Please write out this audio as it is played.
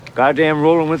Goddamn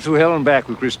Roland went through hell and back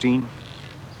with Christine.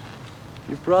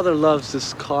 Your brother loves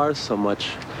this car so much.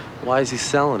 Why is he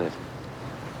selling it?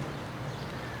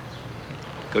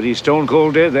 Because he's stone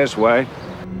cold dead, that's why.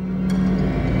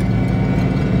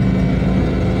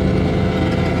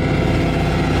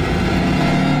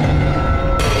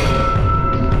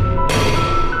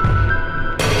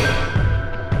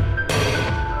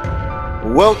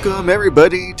 Welcome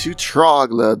everybody to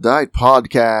Troglodyte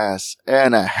Podcast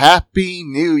and a happy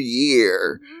new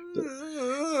year.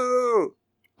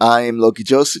 I am Loki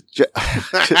Joseph.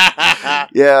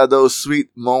 Yeah, those sweet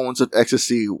moments of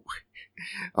ecstasy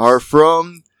are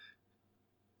from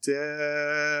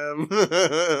Damn.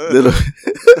 little.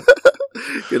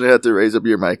 Gonna have to raise up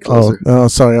your mic closer. Oh,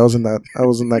 sorry, I wasn't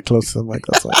that close to the mic.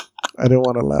 That's why I didn't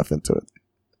want to laugh into it.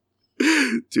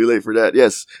 Too late for that.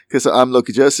 Yes, because I'm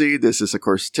Loki Jesse. This is of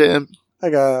course Tim.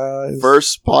 Hi guys.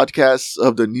 First podcast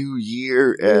of the new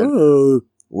year, and Ooh.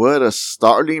 what a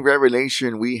startling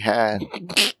revelation we had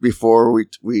before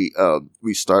we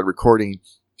started recording.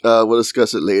 We'll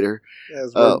discuss it later.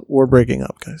 Yes, we're breaking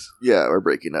up, guys. Yeah, we're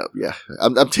breaking up. Yeah,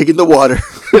 I'm taking the water.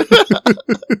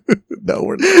 No,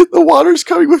 we're not. The water's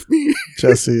coming with me.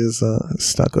 Jesse is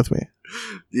stuck with me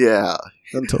Yeah,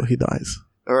 until he dies.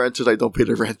 or until I don't pay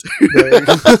the rent. There you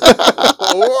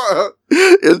go.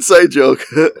 Inside joke.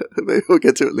 Maybe we'll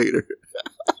get to it later.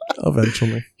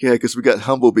 Eventually. Yeah, because we got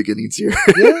humble beginnings here.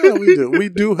 Yeah, we do. We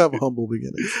do have humble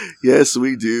beginnings. Yes,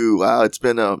 we do. Wow, it's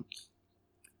been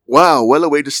well a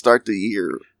way to start the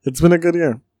year. It's been a good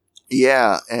year.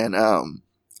 Yeah, and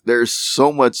there's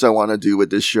so much I want to do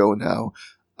with this show now.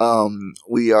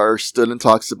 We are still in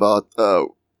talks about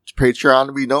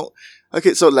Patreon. We don't.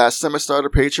 Okay, so last time I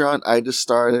started Patreon, I just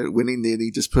started winning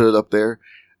nitty, just put it up there.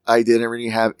 I didn't really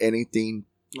have anything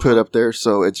put up there,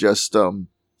 so it just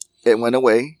it went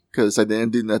away because I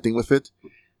didn't do nothing with it.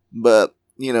 But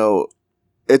you know,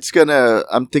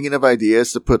 I'm thinking of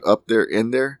ideas to put up there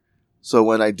in there. So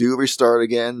when I do restart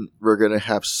again, we're gonna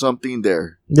have something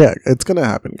there. Yeah, it's gonna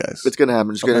happen, guys. It's gonna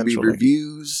happen. It's gonna be Eventually.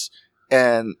 reviews,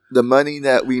 and the money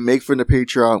that we make from the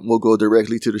Patreon will go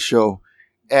directly to the show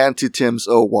and to Tim's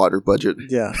water budget.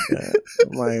 Yeah,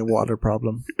 my water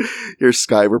problem. Your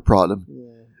Skyver problem.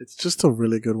 Yeah, it's just a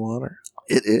really good water.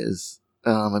 It is.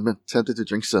 I've been tempted to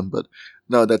drink some, but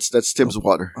no, that's Tim's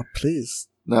water. Oh, please.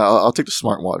 No, I'll take the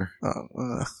smart water.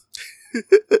 Oh,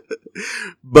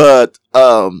 But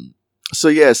so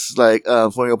yes, like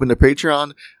when we open the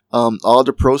Patreon, all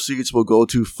the proceeds will go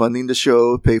to funding the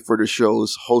show, pay for the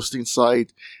show's hosting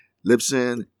site,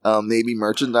 Libsyn, maybe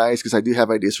merchandise, because I do have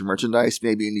ideas for merchandise,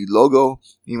 maybe a new logo,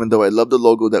 even though I love the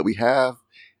logo that we have,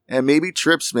 and maybe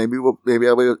trips. Maybe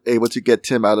I'll be able to get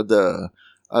Tim out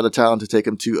of town to take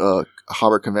him to a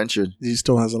horror convention. he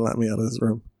still hasn't let me out of his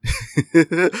room.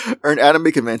 Or an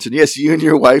anime convention. Yes, you and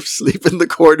your wife sleep in the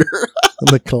corner.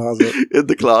 In the closet. In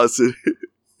the closet.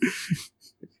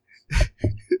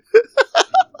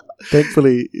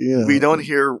 Thankfully, you know. We don't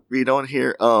hear we don't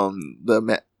hear R.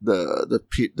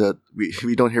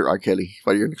 Kelly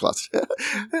while you're in the closet.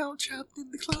 I'm trapped in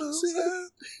the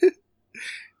closet.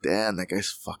 Damn, that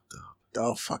guy's fucked up.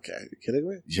 Oh, fuck yeah. Are you kidding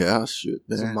me? Yeah, shit,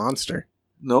 He's a man. monster.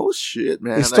 No shit,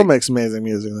 man. He still makes amazing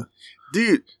music, though.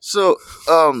 Dude, so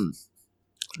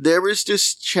there was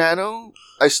this channel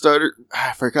I started.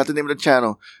 I forgot the name of the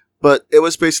channel, but it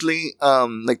was basically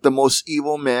like the most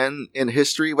evil man in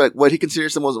history, like what he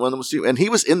considers one of the most evil, and he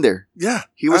was in there. Yeah.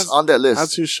 He was on that list,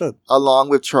 As you should. along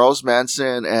with Charles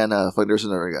Manson and there's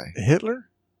another guy. Hitler?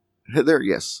 Hitler,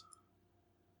 yes.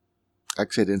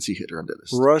 Actually, I didn't see Hitler on that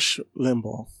list. Rush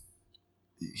Limbaugh.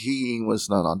 He was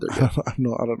not on there I yet. don't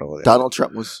know. What Donald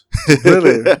Trump was.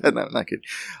 Really? No, not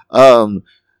kidding.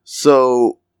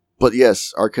 So, but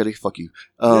yes, R. Kelly, fuck you.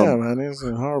 Yeah, man. He's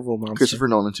a horrible monster. Christopher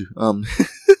Nolan too.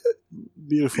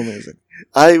 Beautiful music.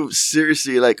 I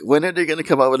seriously, like, when are they going to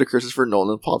come out with a Christopher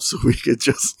Nolan pop so we could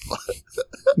just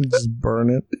Just burn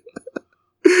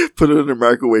it. put it in the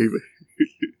microwave?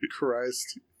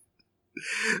 Christ.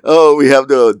 Oh, we have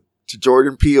the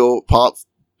Jordan Peele pop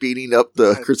beating up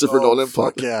the Christopher Nolan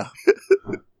pop. Fuck yeah.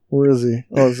 Where is he?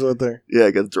 Oh, it's right there. Yeah,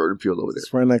 I got Jordan Peele over there.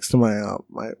 It's right next to my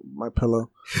pillow.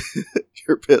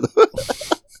 Your pillow.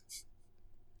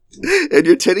 And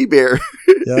your teddy bear.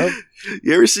 Yeah.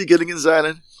 You ever see Gilligan's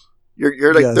Island?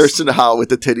 You're like Yes. Thurston Howell with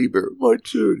the teddy bear. My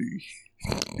teddy.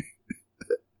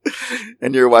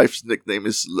 And your wife's nickname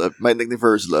is my nickname for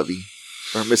her is Lovey.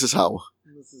 Or Mrs. Howell.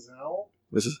 Mrs. Howell?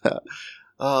 Mrs. Howell.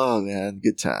 Oh man,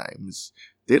 good times.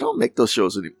 They don't make those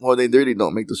shows anymore. Well, they really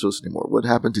don't make those shows anymore. What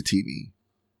happened to TV?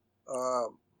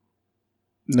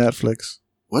 Netflix.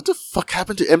 What the fuck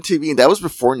happened to MTV? And that was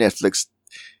before Netflix.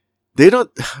 They don't,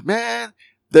 man.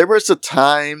 there was a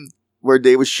time where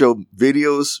they would show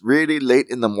videos really late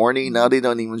in the morning. Now they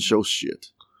don't even show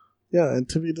shit. Yeah, and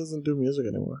TV doesn't do music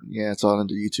anymore. Yeah, it's all on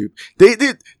YouTube. They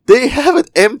have an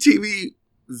MTV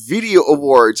Video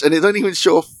Awards, and they don't even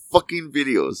show fucking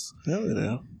videos. Yeah, they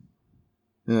do.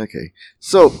 Okay,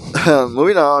 so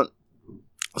moving on.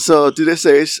 So to this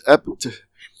is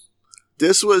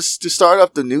this was to start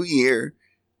off the new year.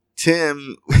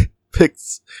 Tim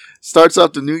starts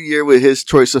off the new year with his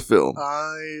choice of film.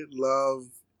 I love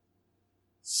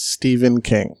Stephen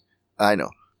King. I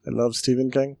know. I love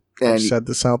Stephen King. And I've said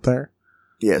this out there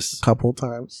yes, a couple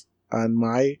times. And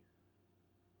my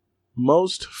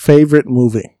most favorite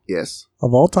movie yes,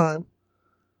 of all time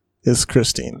is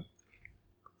Christine.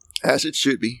 as it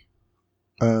should be.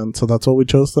 And so that's what we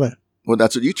chose today. Well,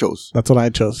 that's what you chose. That's what I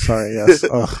chose. Sorry, yes.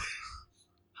 Ugh.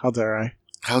 How dare I?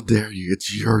 How dare you?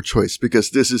 It's your choice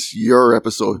because this is your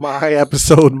episode. My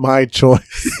episode, my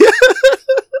choice.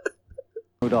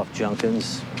 Rudolph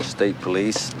Junkins, state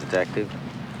police detective.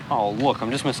 Oh, look, I'm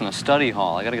just missing a study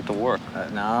hall. I gotta get to work.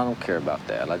 No, I don't care about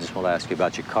that. I just want to ask you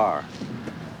about your car.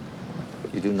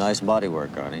 You do nice body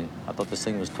work, Arnie. I thought this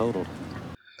thing was totaled.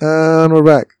 And we're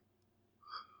back.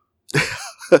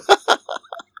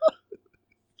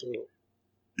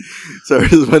 So I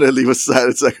just want to leave aside.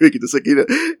 It's like we can just like, you know,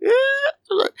 yeah.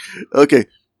 Okay.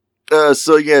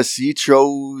 So yes, he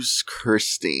chose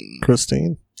Christine.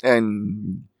 Christine.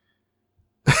 And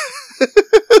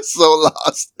so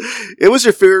lost. It was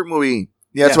your favorite movie.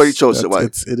 Yeah, that's why you chose it. Why?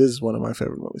 It is one of my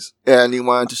favorite movies. And you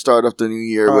wanted to start off the new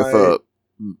year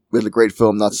with a great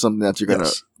film, not something that you're gonna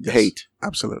hate.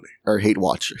 Absolutely. Or hate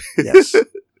watch. Yes.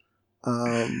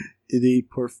 The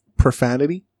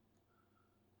profanity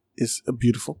is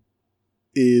beautiful.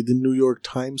 The New York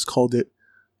Times called it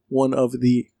one of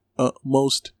the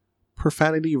most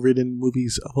profanity-ridden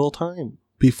movies of all time.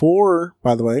 Before,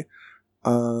 by the way,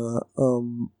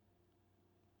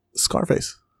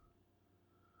 Scarface.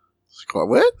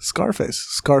 What? Scarface.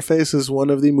 Scarface is one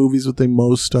of the movies with the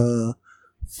most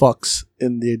fucks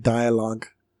in the dialogue.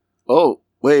 Oh,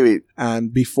 wait.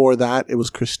 And before that, it was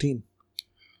Christine.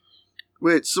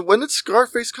 Wait, so when did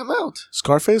Scarface come out?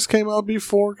 Scarface came out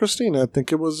before Christine. I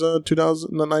think it was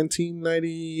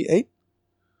 1998?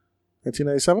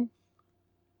 1997?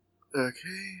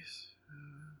 Okay.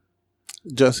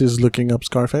 Jesse's looking up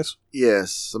Scarface.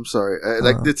 Yes, I'm sorry.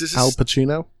 This is Al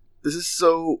Pacino? This is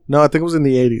so... No, I think it was in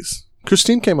the 80s.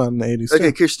 Christine came out in the 80s.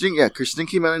 Okay, too. Christine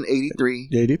came out in 83.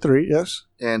 83, yes.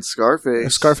 And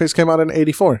Scarface... Scarface came out in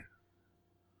 84.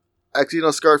 Actually,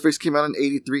 no, Scarface came out in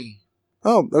 83.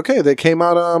 Oh, okay. They came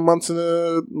out months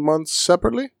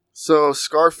separately? So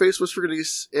Scarface was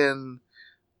released in...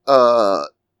 so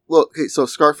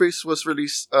Scarface was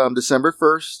released December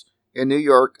 1st in New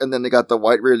York, and then they got the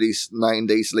white release 9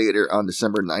 days later on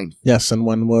December 9th. Yes, and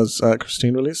when was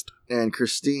Christine released? And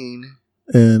Christine...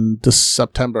 In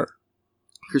September.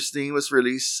 Christine was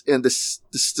released in the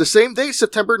same day,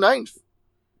 September 9th.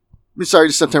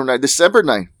 September 9th. December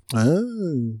 9th.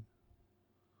 Oh.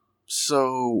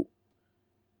 So...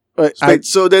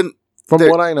 So then... From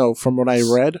what I know, from what I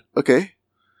read... Okay.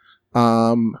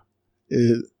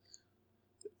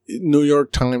 New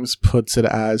York Times puts it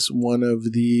as one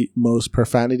of the most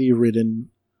profanity-ridden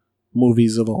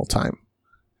movies of all time.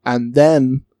 And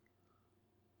then...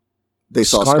 They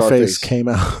saw Scarface came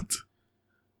out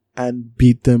and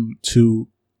beat them to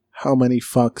how many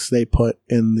fucks they put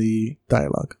in the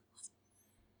dialogue.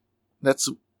 That's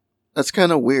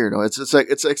kind of weird. No? It's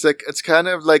kind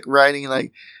of like writing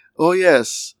like, oh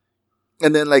yes,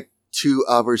 and then like 2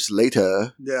 hours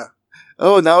later, yeah.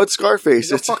 Oh, now it's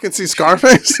Scarface. You fucking see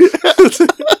Scarface.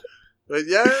 But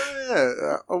yeah.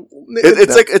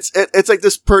 It's like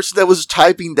this person that was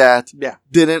typing that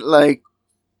didn't like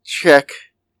check.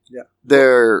 Yeah.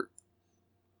 Their,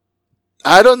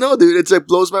 I don't know, dude. It's like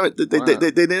blows my mind.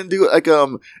 They didn't do like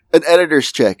an editor's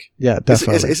check. Yeah,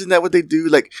 definitely. Isn't that what they do?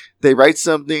 Like they write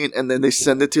something and then they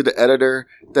send it to the editor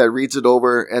that reads it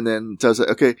over and then tells it,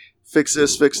 okay, fix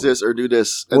this, or do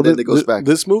this, and then it goes back.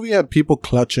 This movie had people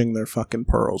clutching their fucking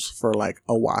pearls for like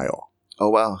a while.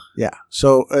 Oh wow! Yeah.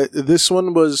 So this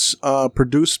one was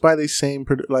produced by the same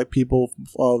people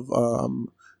of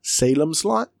Salem's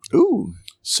Lot. Ooh.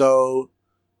 So.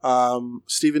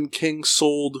 Stephen King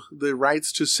sold the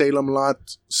rights to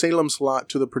Salem's Lot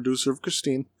to the producer of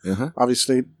Christine. Uh-huh.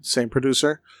 Obviously, same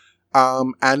producer.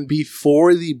 And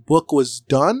before the book was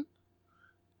done,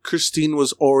 Christine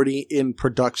was already in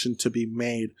production to be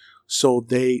made. So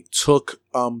they took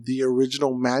the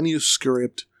original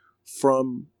manuscript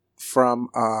from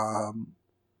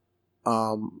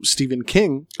Stephen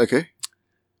King. Okay.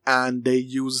 And they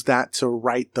used that to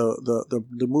write the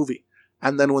movie.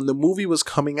 And then when the movie was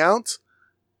coming out,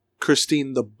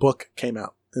 Christine, the book, came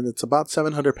out. And it's about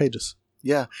 700 pages.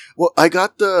 Yeah. Well, I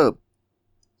got the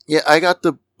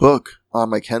book on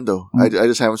my Kindle. I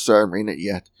just haven't started reading it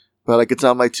yet. But like it's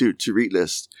on my to read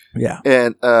list. Yeah.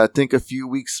 And I think a few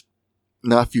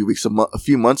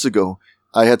months ago,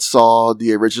 I had saw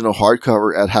the original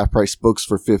hardcover at Half Price Books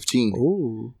for $15.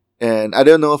 Ooh. And I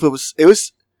don't know if it was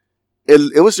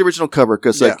the original cover,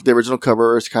 because like the original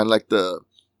cover is kind of like the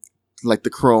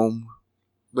chrome.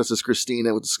 This is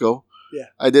Christina with the skull. Yeah.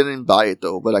 I didn't buy it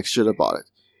though, but I should have bought it.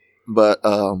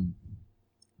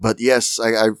 But yes,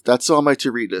 I that's on my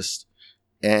to read list,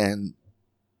 and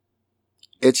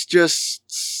it's just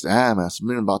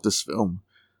something about this film.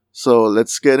 So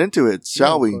let's get into it,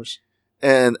 shall we? Course.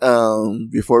 And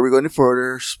before we go any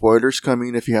further, spoilers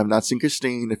coming if you have not seen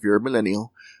Christine, if you're a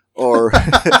millennial, or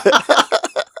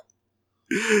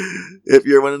if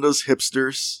you're one of those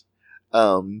hipsters.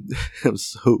 I'm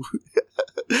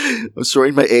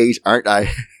showing my age, aren't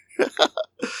I?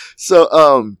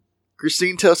 So,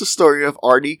 Christine tells the story of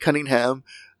Artie Cunningham,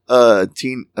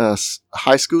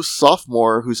 high school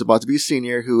sophomore who's about to be a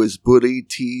senior, who is bullied,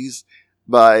 teased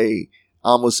by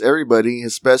almost everybody.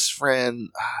 His best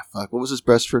friend, what was his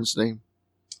best friend's name?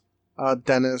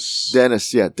 Dennis.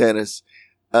 Dennis.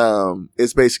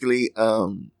 It's basically,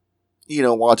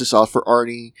 watches out for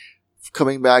Arnie.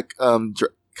 Coming back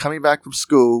from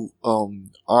school,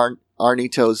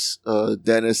 Arnie tells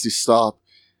Dennis to stop,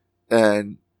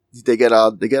 and they get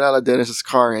out of Dennis's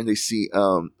car and they see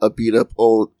a beat up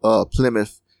old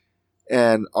Plymouth,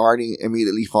 and Arnie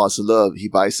immediately falls in love. He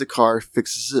buys the car,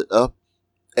 fixes it up,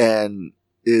 and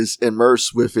is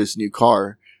immersed with his new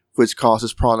car, which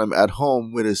causes problem at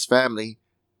home with his family.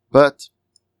 But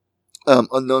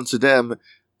unknown to them,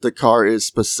 the car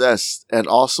is possessed and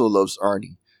also loves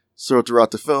Arnie. So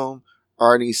throughout the film,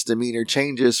 Arnie's demeanor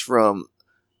changes from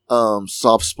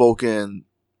soft-spoken,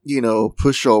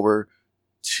 pushover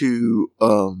to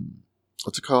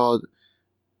what's it called?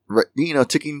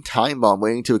 Ticking time bomb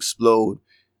waiting to explode,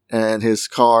 and his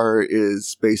car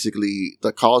is basically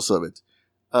the cause of it.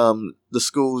 The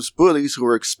school's bullies, who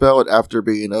were expelled after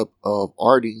beating up of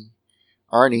Arnie,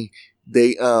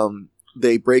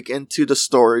 they break into the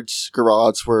storage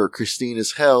garage where Christine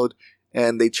is held,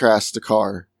 and they trash the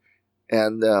car.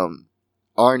 And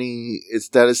Arnie,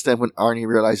 that is then when Arnie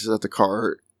realizes that the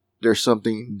car, there's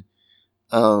something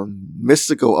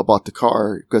mystical about the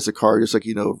car, because the car just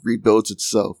rebuilds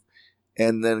itself,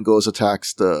 and then goes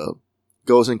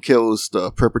and kills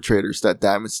the perpetrators that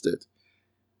damaged it.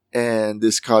 And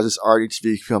this causes Arnie to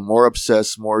become more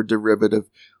obsessed, more derivative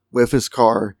with his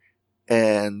car.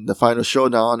 And the final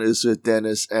showdown is with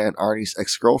Dennis and Arnie's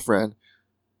ex-girlfriend.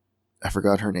 I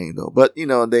forgot her name though. But,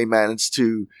 they manage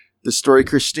to destroy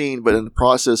Christine, but in the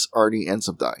process, Arnie ends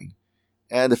up dying.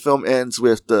 And the film ends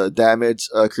with the damaged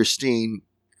Christine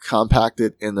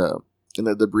compacted in the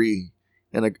debris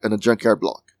in a junkyard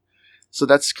block. So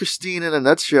that's Christine in a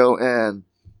nutshell, and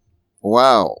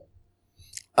wow.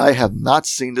 I have not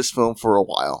seen this film for a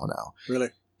while now. Really?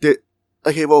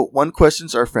 One question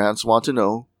our fans want to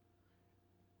know,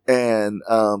 and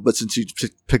but since you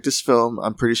picked this film,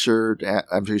 I'm pretty sure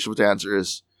what the answer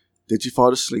is. Did you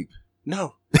fall asleep?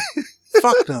 No.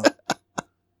 Fuck no.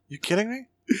 You kidding me?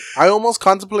 I almost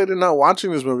contemplated not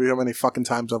watching this movie. How many fucking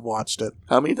times I've watched it?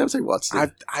 How many times have you watched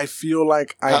it? I feel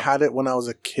like I had it when I was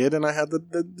a kid, and I had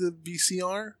the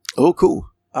VCR. Oh,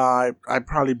 cool. I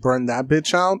probably burned that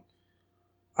bitch out.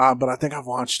 But I think I've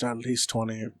watched at least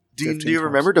 20. Do you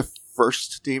remember the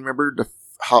first? Do you remember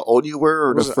how old you were,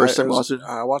 or the first time you watched it?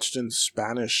 I watched in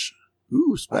Spanish.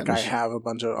 Ooh, Spanish. Like I have a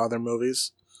bunch of other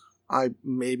movies. I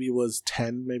maybe was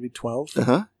 10, maybe 12.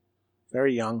 Uh-huh.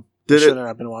 Very young. Did shouldn't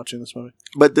have been watching this movie.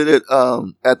 But did it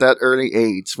at that early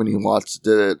age when you watched,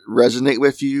 did it resonate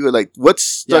with you? Like what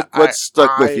stuck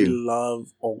with you? I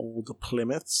love old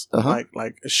Plymouths. Uh-huh.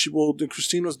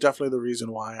 Christine was definitely the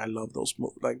reason why I love those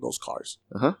cars.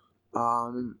 Uh-huh.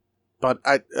 But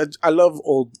I love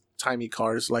old timey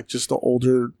cars, like just the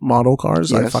older model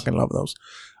cars. Yes. I fucking love those.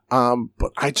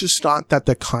 But I just thought that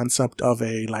the concept of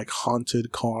a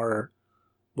haunted car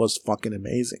was fucking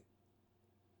amazing.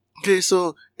 Okay,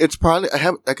 so it's probably I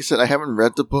haven't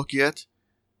read the book yet,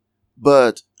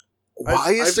 but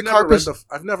why is the car possessed?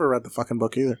 I've never read the fucking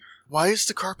book either. Why is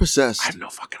the car possessed? I have no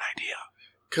fucking idea.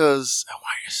 Because why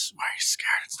are you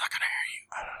scared? It's not gonna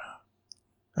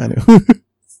hear you. I know.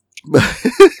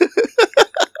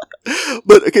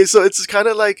 But okay, so it's kind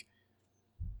of like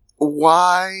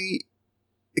why.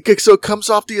 Okay, so it comes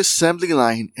off the assembly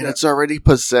line and it's already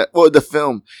possessed. Well, in the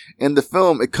film,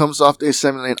 it comes off the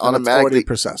assembly line automatically.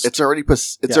 It's already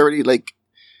possessed. It's already already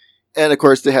And of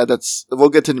course they had we'll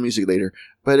get to the music later,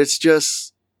 but it's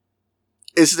just,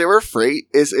 is there a phrase,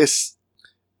 is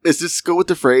this go with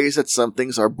the phrase that some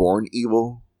things are born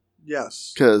evil?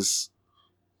 Yes. Cause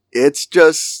it's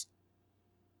just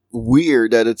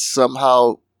weird that it's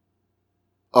somehow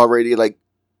already like,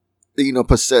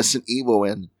 possessing evil,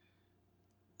 and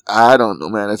I don't know,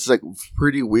 man. It's like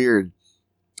pretty weird.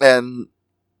 And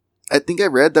I think I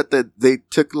read that they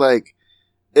took like,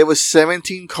 it was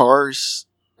 17 cars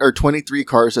or 23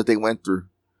 cars that they went through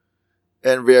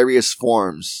in various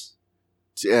forms.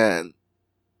 And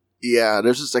yeah,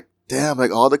 there's just like, damn,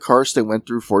 like all the cars they went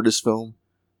through for this film,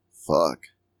 fuck,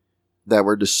 that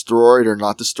were destroyed or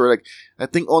not destroyed. Like, I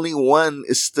think only one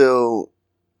is still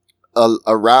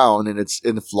around, and it's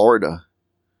in Florida.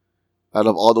 Out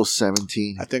of all those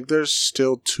 17, I think there's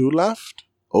still 2 left.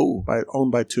 oh, Owned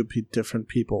by 2 different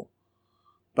people.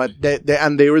 But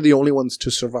they were the only ones to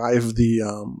survive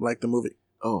the movie.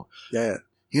 oh, Yeah.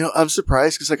 I'm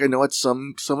surprised because like I know at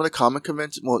some of the comic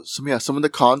conventions, well, some of the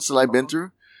cons that I've been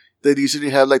through, they usually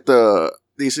have like a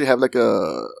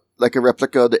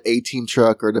replica of the A-Team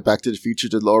truck or the Back to the Future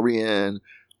DeLorean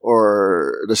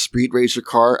or the Speed Racer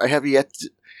car. I have yet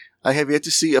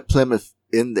to see a Plymouth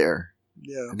in there,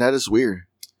 Yeah. and that is weird.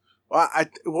 Well,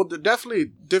 they're definitely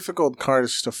difficult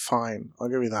cars to find. I'll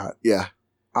give you that. Yeah,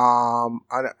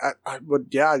 But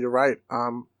yeah, you're right.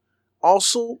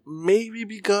 Also, maybe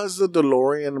because the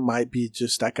DeLorean might be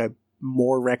just like a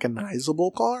more recognizable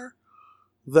car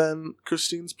than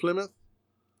Christine's Plymouth.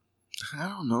 I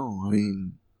don't know. I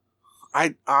mean,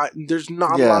 There's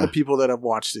not a lot of people that have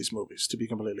watched these movies, to be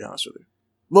completely honest with you.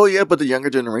 well, yeah, but the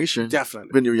younger generation, Definitely.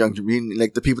 when you're younger, I mean,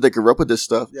 like the people that grew up with this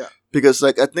stuff. Yeah. Because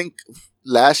like I think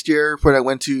last year when I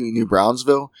went to New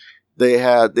Brownsville, they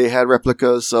had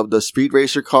replicas of the Speed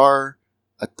Racer car.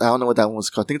 I don't know what that one was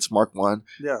called. I think it's Mark 1.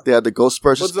 Yeah. They had the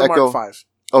Ghostbusters What's the Echo. Mark 5?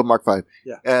 Oh, Mark 5.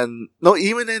 Yeah. And no,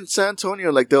 even in San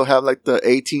Antonio, like they'll have like the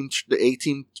A-Team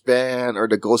van or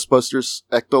the Ghostbusters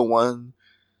Ecto 1.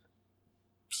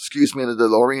 Excuse me, the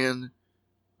DeLorean.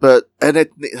 God,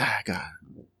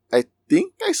 I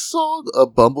think I saw a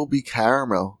Bumblebee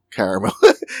Camaro. Camaro.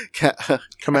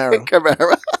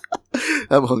 Camaro.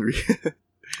 I'm hungry.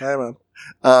 Hey, man.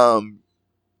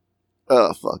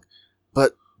 Oh, fuck.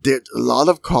 But there's a lot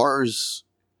of cars.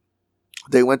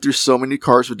 They went through so many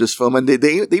cars with this film, and they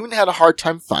even had a hard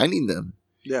time finding them.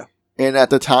 Yeah. And at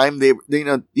the time, they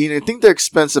think they're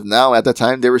expensive now. At the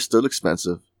time, they were still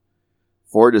expensive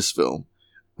for this film.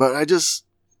 But I guess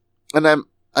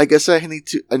I need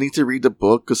to read the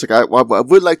book because like I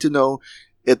would like to know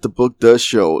if the book does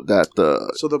show that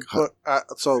the. So the book.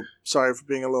 So sorry for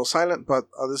being a little silent, but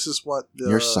this is what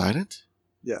You're silent?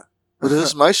 Yeah. But this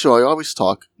is my show. I always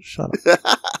talk. Shut up.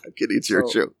 I'm kidding. It's your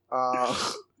show.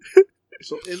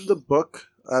 So in the book,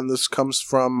 and this comes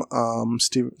from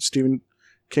Stephen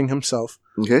King himself.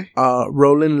 Okay.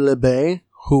 Roland LeBay,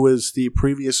 who is the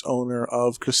previous owner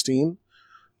of Christine,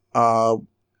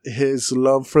 his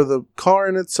love for the car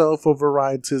in itself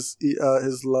overrides his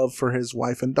love for his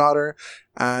wife and daughter,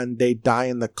 and they die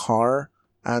in the car.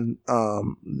 And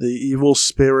the evil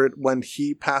spirit, when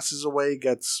he passes away,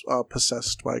 gets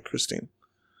possessed by Christine.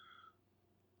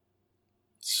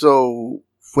 So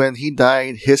when he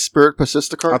died, his spirit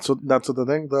possessed the car. That's what the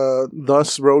thing.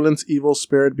 Thus Roland's evil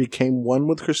spirit became one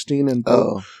with Christine in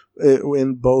both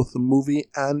the movie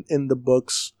and in the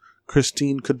books.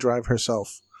 Christine could drive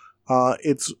herself.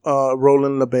 It's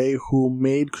Roland LeBay who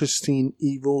made Christine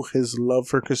evil. His love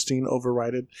for Christine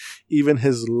overrided even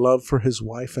his love for his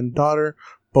wife and daughter,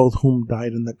 both whom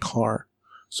died in the car.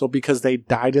 So because they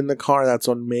died in the car, that's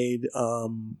what made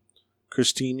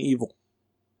Christine evil.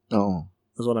 Oh,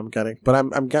 is what I'm getting. But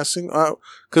I'm guessing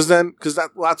because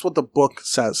that's what the book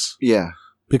says. yeah.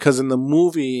 Because in the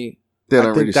movie, They I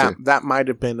don't think really say. that might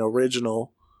have been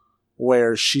original,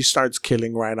 where she starts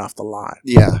killing right off the lot,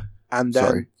 Yeah. and then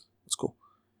Sorry. it's cool,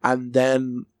 and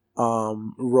then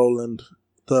Roland,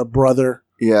 the brother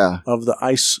Yeah. of the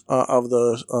ice of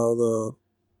the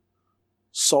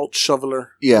salt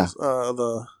shoveler, Yeah.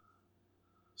 the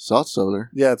Salt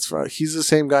Solar. yeah, it's right. He's the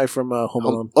same guy from Home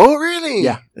Alone. Oh, really?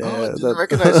 Yeah, Oh, I didn't the-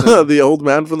 recognize him. the old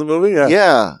man from the movie. Yeah,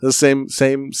 Yeah. the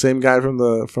same guy from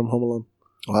Home Alone.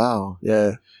 Wow.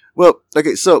 Yeah, Well,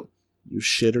 okay, so you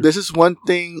shitter. this is one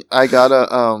thing I gotta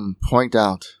point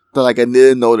out that like I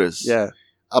didn't notice Yeah,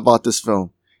 about this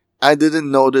film. I didn't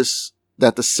notice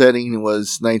that the setting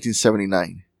was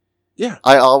 1979. Yeah.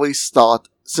 I always thought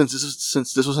since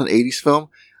this was an 80s film,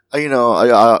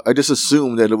 I just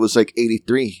assumed that it was like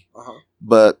 83. uh-huh.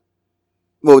 But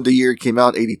the year it came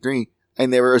out, 83. I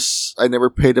never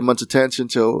paid much attention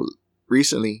till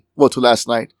recently. Well, to last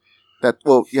night.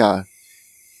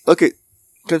 Okay,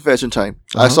 confession time.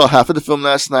 I Uh-huh. saw half of the film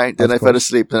last night, then Of I fell course.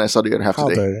 asleep, then I saw the other half How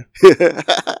today. dare you?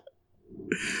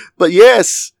 But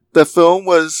yes, the film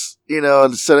was,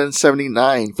 set in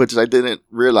 79, which I didn't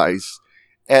realize.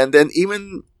 And then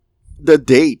even the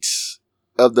dates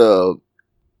of the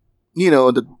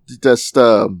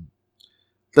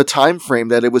time frame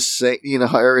that it was saying,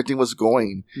 how everything was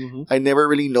going. Mhm. I never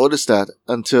really noticed that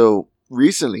until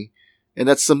recently. And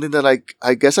that's something that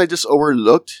I guess I just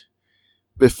overlooked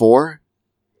before.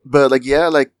 But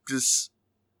this,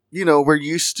 we're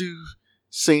used to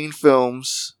seeing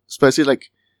films, especially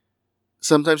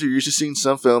sometimes you're used to seeing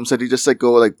some films that you just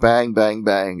go bang, bang,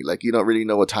 bang. Like you don't really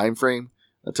know a time frame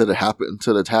until it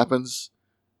happens.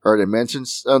 Or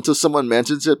until someone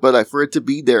mentions it, but for it to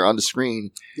be there on the screen.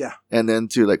 Yeah. And then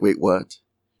to wait, what?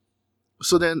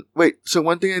 So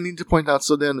one thing I need to point out,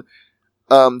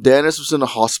 Dennis was in the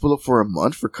hospital for a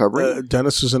month recovering?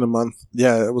 Dennis was in a month.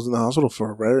 Yeah, it was in the hospital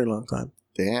for a very long time.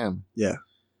 Damn. Yeah.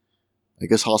 I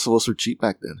guess hospitals were cheap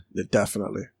back then. Yeah,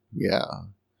 definitely. Yeah.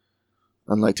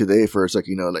 Unlike today, for it's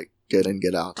get in,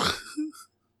 get out.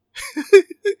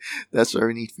 That's why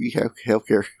we need free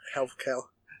healthcare. Healthcare.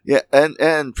 Yeah,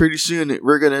 and pretty soon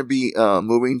we're gonna be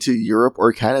moving to Europe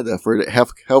or Canada for the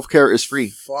healthcare is free.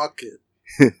 Fuck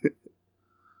it.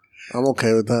 I'm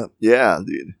okay with that. Yeah,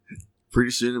 dude.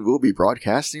 Pretty soon we'll be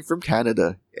broadcasting from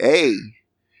Canada. Hey,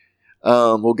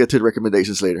 we'll get to the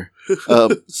recommendations later.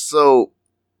 So,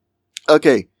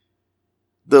 okay,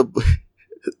 the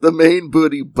main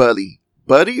Buddy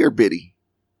or Biddy?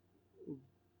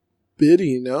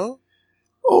 Biddy, no?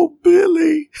 Oh,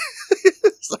 Billy.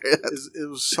 Sorry, It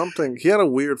was something. He had a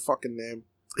weird fucking name.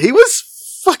 he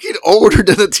was fucking older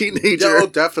than a teenager. Yeah, oh,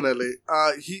 definitely.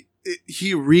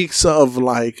 He reeks of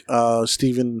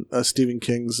Stephen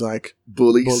King's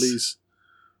bullies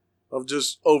of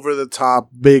just over the top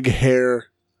big hair,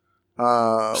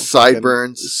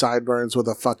 sideburns with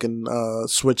a fucking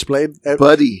switchblade.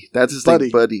 Buddy, that's his Buddy.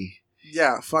 name, Buddy.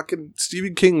 Yeah, fucking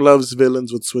Stephen King loves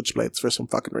villains with switchblades for some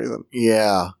fucking reason.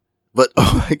 Yeah, but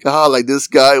oh my god, this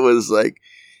guy was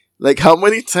how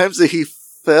many times did he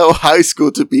fail high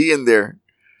school to be in there?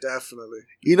 Definitely.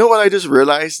 You know what I just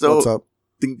realized though? What's up?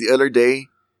 I think the other day.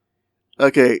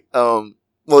 Okay,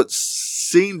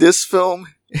 seeing this film,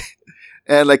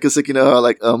 and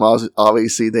it's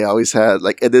obviously they always had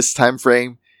at this time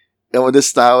frame, and with this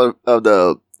style of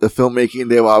the filmmaking,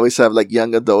 they will always have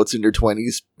young adults in their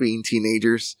 20s being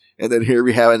teenagers, and then here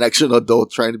we have an actual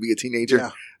adult trying to be a teenager,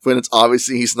 Yeah. when it's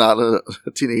obviously he's not a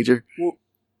teenager. Well,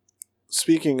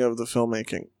 speaking of the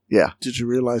filmmaking, Yeah, did you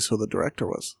realize who the director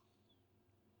was?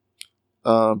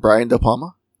 Brian De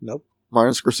Palma, Nope.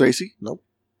 Martin Scorsese. Nope.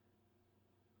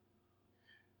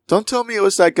 Don't tell me it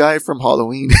was that guy from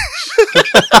Halloween.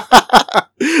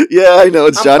 Yeah, I know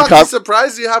it's John I'm fucking Carpenter.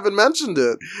 surprised you haven't mentioned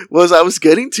it. I was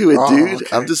getting to it, Oh, dude.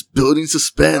 okay. I'm just building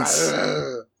suspense.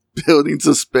 Building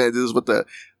suspense.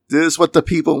 This is what the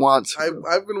people want.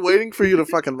 I've been waiting for you to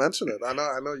fucking mention it. I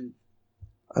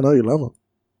know you love him.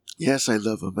 Yes, I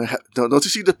love him. Don't you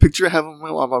see the picture I have on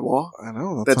my wall? I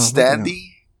know. That's what I'm looking Standy.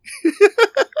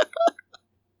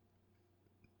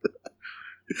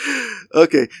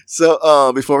 Okay,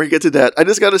 so before we get to that, I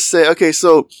just gotta say, okay,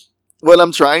 so what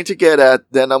I'm trying to get at,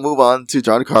 then I'll move on to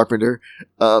John Carpenter,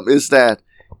 is that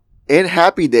in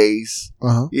Happy Days, at.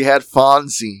 Uh-huh. you had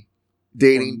Fonzie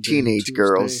dating One day, teenage Tuesday,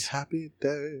 girls. Happy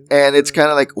day. And it's kind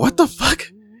of what the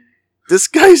fuck? This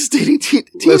guy's dating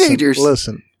teenagers.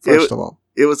 Listen, first of all,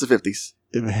 It was the 50s.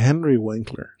 if Henry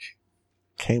Winkler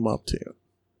came up to you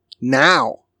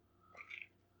now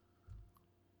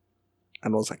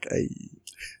and was like, "Hey,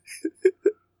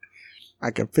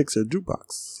 I can fix your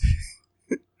jukebox,"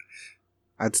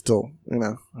 I'd still, I'd be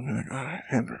like, "All right,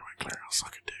 Henry Winkler, I'll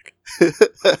suck a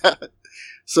dick."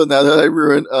 So now that I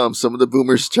ruined some of the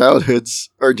boomers' childhoods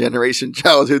or generation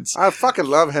childhoods. I fucking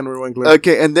love Henry Winkler.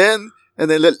 Okay, and then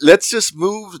let's just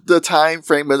move the time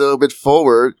frame a little bit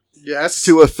forward Yes.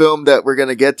 to a film that we're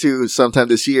gonna get to sometime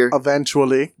this year.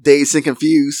 Eventually. Dazed and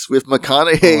Confused with Oh, I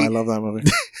McConaughey love that movie.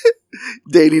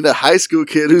 dating a high school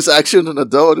kid who's actually an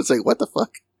adult. It's what the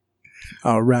fuck?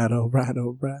 All right, all right,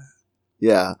 all right.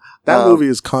 Yeah. That movie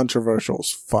is controversial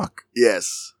as fuck.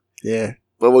 Yes. Yeah.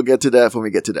 But we'll get to that when we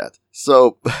get to that.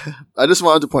 So, I just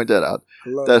wanted to point that out. I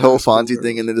love That whole high school Fonzie girls.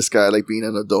 thing, and then this guy being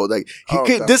an adult. This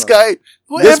definitely. guy.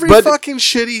 Well, this every bud- fucking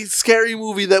shitty, scary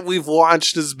movie that we've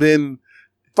watched has been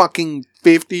fucking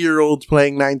 50-year-olds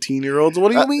playing 19-year-olds.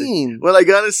 What do you mean? Well, I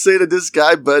gotta say that this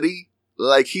guy, Buddy,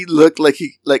 he looked like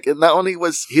not only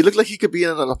was he looked like he could be in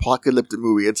an apocalyptic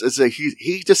movie. It's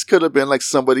he just could have been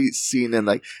somebody seen in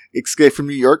Escape from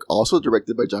New York, also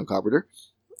directed by John Carpenter,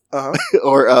 Uh-huh.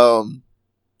 or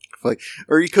fuck?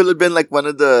 Or he could have been like one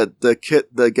of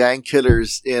the gang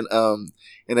killers in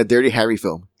a Dirty Harry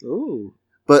film. Ooh.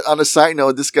 But on a side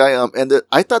note, this guy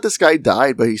I thought this guy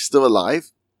died, but he's still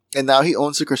alive, and now he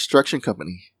owns a construction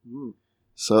company. Mm.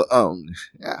 So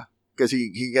yeah, because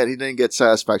he didn't get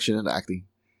satisfaction in acting,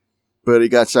 but he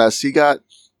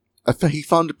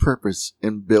found a purpose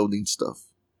in building stuff.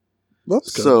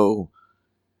 That's good. So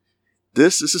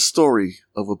this is a story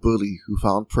of a bully who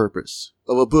found purpose,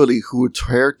 of a bully who would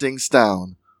tear things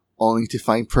down only to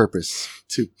find purpose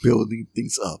to building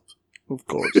things up. Of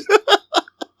course.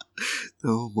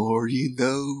 The more you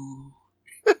know.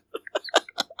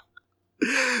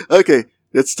 Okay,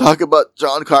 let's talk about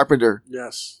John Carpenter.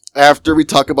 Yes. After we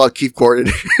talk about Keith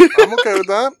Gordon. I'm okay with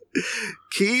that.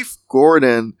 Keith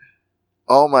Gordon,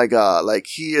 oh my god, like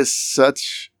he is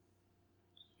such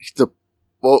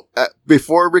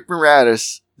before Rick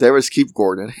Moranis, there was Keith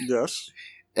Gordon, Yes.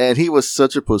 and he was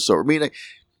such a pushover. I mean, like,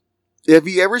 have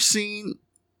you ever seen?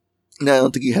 No, I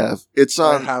don't think you have. It's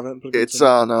I on. haven't. But It's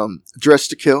on Dress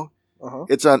to Kill. Uh-huh.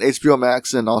 It's on HBO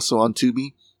Max and also on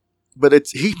Tubi. But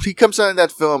he comes out in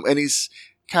that film and he's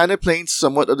kind of playing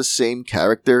somewhat of the same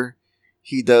character.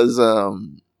 He does how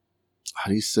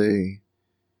do you say?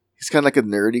 He's kind of like a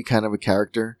nerdy kind of a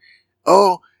character.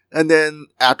 Oh, and then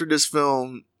after this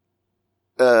film,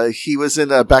 he was in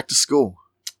Back to School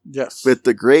Yes. with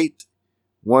the great,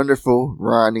 wonderful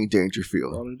Rodney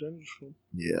Dangerfield. Rodney Dangerfield.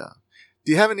 Yeah.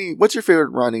 Do you have any? What's your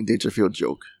favorite Rodney Dangerfield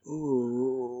joke?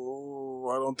 Ooh,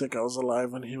 I don't think I was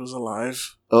alive when he was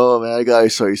alive. Oh man, I gotta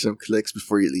show you some clicks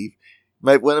before you leave.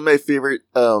 One of my favorite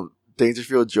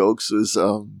Dangerfield jokes was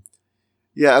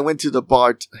I went to the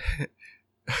bar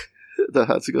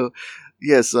how's it go?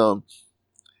 Yes,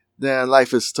 man,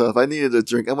 life is tough. I needed a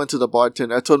drink. I went to the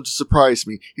bartender. I told him to surprise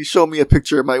me. He showed me a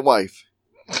picture of my wife.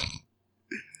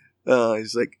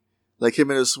 He's like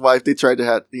him and his wife, they tried to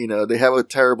have, they have a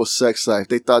terrible sex life.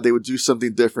 They thought they would do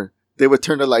something different. They would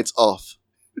turn the lights off.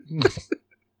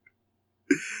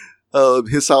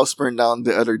 His house burned down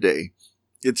the other day.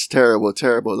 It's terrible,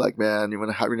 terrible. Like, man, when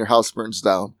your house burns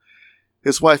down.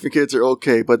 His wife and kids are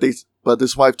okay, but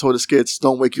his wife told his kids,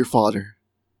 "Don't wake your father."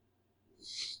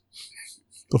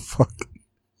 The fuck?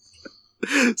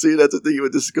 See, that's the thing. You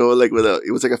would just go like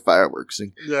it was like a fireworks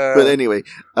thing. Yeah. But anyway,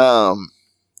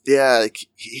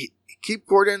 Keith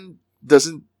Gordon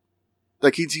doesn't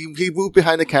like he moved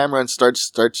behind the camera and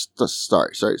starts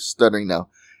stuttering now.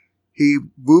 He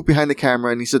moved behind the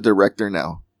camera and he's a director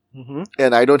now. Mm-hmm.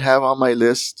 And I don't have on my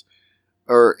list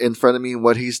or in front of me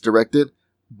what he's directed,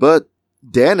 but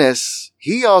Dennis,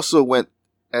 he also went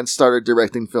and started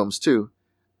directing films too.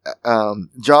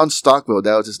 John Stockwell,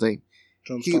 that was his name.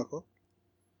 John Stockwell?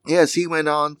 Yes, he went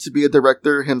on to be a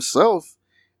director himself,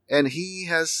 and he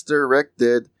has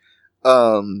directed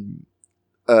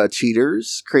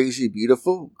Cheaters, Crazy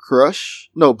Beautiful,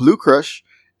 Blue Crush,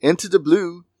 Into the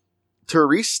Blue,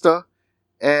 Turista,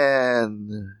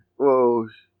 and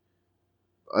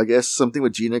I guess something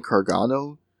with Gina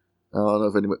Carano. I don't know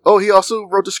if anyone. Oh, he also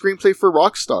wrote the screenplay for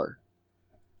Rockstar.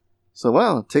 So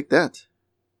wow, take that.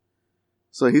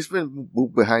 So he's been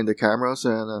moved behind the cameras,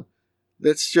 and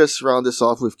let's just round this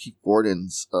off with Keith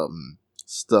Gordon's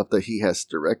stuff that he has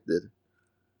directed,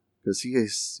 because he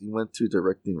went to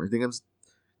directing. I think I'm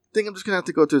just gonna have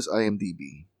to go to his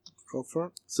IMDb. Go for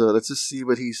it. So let's just see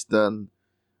what he's done.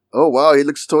 Oh wow, he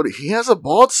looks totally. He has a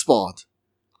bald spot.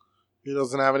 He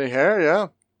doesn't have any hair. Yeah,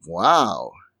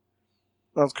 Wow.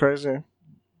 that's crazy.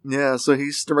 Yeah, so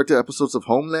he's directed episodes of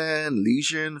Homeland,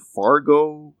 Legion,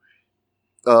 Fargo,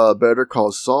 Better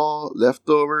Call Saul,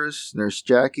 Leftovers, Nurse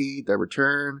Jackie, The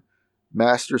Return,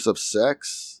 Masters of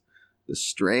Sex, The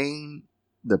Strain,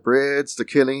 The Brids, The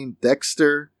Killing,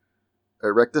 Dexter,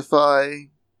 Rectify,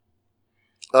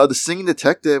 The Singing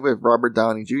Detective with Robert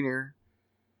Downey Jr.,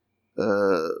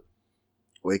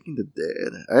 Waking the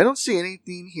Dead. I don't see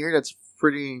anything here that's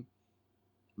pretty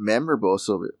memorable,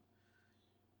 so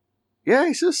yeah,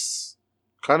 he's just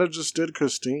Kind of just did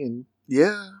Christine.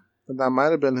 yeah. And that might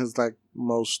have been his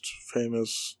most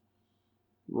famous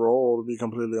role, to be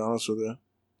completely honest with you.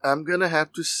 I'm gonna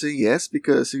have to say yes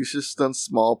because he's just done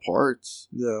small parts.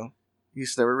 Yeah.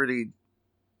 He's never really.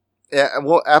 Yeah,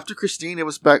 well, after Christine, it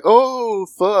was back. Oh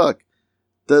fuck,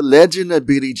 The Legend of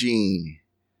Billie Jean.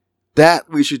 That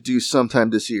we should do sometime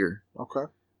this year.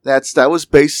 Okay. That was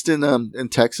based in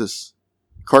Texas,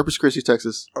 Corpus Christi,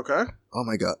 Texas. Okay. Oh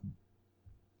my god.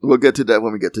 We'll get to that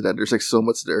when we get to that. There's so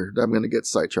much there that I'm going to get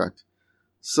sidetracked.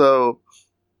 So,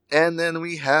 and then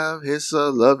we have his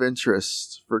love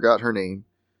interest. Forgot her name.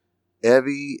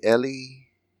 Ellie,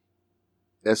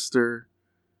 Esther.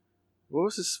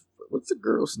 What's the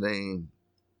girl's name?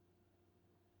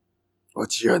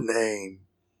 What's your name?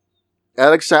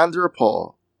 Alexandra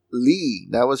Paul. Lee,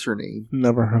 that was her name.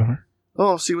 Never heard of her.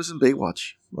 Oh, she was in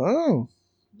Baywatch. Oh.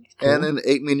 Cool. And in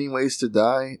 8 Million Ways to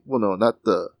Die. Well, no, not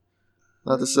the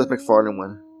Seth MacFarlane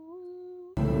one.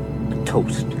 A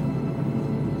toast.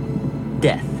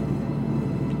 Death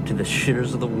to the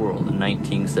shitters of the world in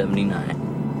 1979.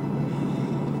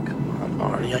 Come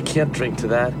on, Arnie, I can't drink to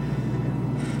that.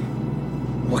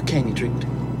 What can you drink to?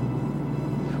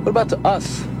 What about to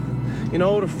us? You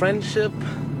know, the friendship.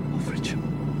 Oh, friendship.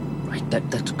 Right,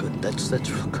 that's good. That's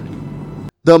real good.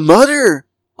 The mother!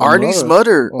 The Arnie's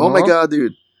mother. mother. Oh my Uh-huh. god,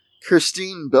 dude.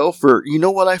 Christine Belfort. You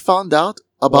know what I found out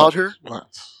about her?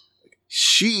 What?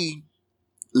 She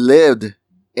lived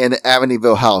in the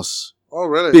Amityville house Oh,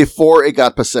 really? before it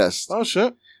got possessed. Oh,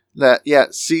 shit.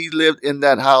 She lived in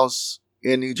that house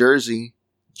in New Jersey,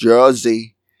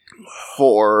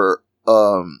 for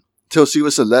till she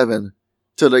was 11,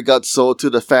 till it got sold to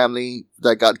the family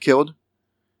that got killed.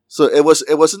 So it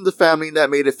wasn't the family that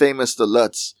made it famous, the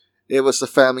Lutz. It was the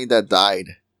family that died,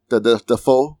 the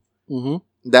foe. Mm-hmm.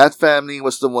 That family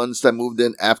was the ones that moved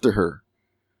in after her.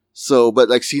 So, but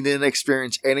like she didn't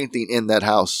experience anything in that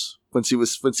house when she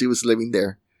was living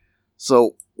there.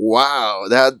 So, wow,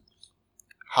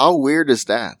 how weird is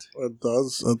that? It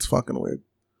does. It's fucking weird.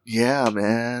 Yeah,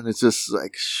 man, it's just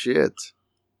like shit.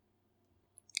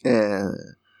 And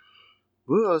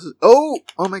who else? Oh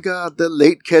my God, the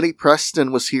late Kelly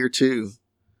Preston was here too.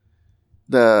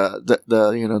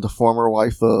 The former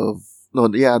wife of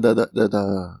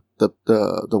the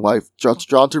wife, John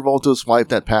Travolta's wife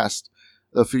that passed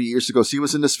a few years ago. She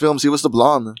was in this film. She was the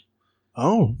blonde.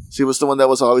 Oh. She was the one that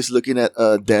was always looking at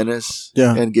Dennis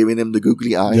and giving him the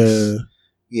googly eyes. Yeah.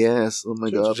 Yes. Oh my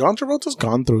God. John Travolta's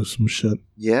gone through some shit.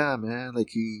 Yeah, man.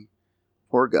 Like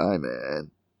poor guy,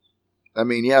 man. I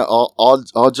mean, yeah.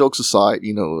 All jokes aside,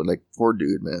 like poor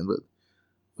dude, man. But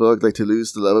fuck, like to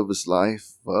lose the love of his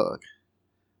life, fuck.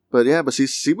 But yeah, but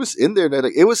she was in there.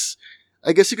 Like it was.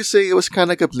 I guess you could say it was kind of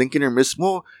like a blink and miss.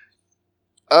 Well,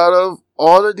 out of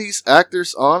all of these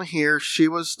actors on here, she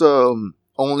was the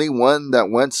only one that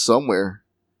went somewhere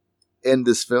in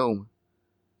this film.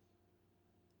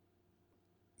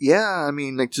 Yeah, I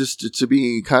mean, like just to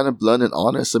be kind of blunt and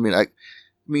honest. I mean,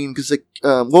 because like,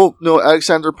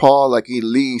 Alexandra Paul, like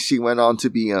Lee, she went on to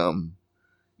be, in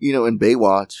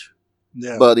Baywatch.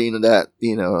 Yeah. But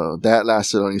that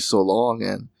lasted only so long,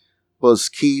 and was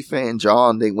Keith and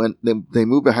John. They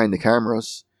moved behind the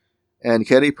cameras, and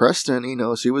Kelly Preston,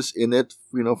 she was in it,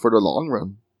 for the long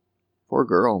run. Poor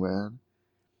girl, man.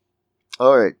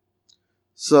 All right,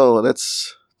 so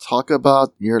let's talk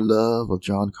about your love of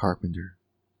John Carpenter.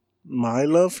 My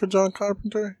love for John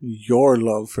Carpenter? Your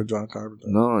love for John Carpenter?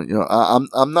 No,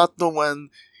 I'm not the one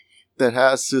that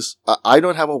has this. I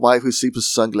don't have a wife who sleeps with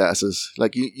sunglasses.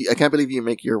 Like I can't believe you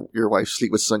make your wife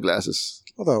sleep with sunglasses.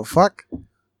 What the fuck?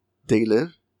 They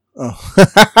live.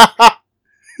 Oh.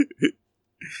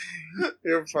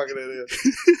 You're a fucking idiot.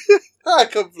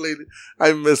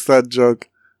 I missed that joke.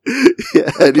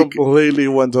 Yeah, It completely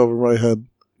went over my head.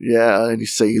 yeah, and you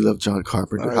say you love John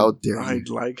Carpenter. How dare I you?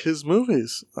 like his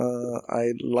movies.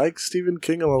 I like Stephen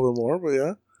King a little bit more, but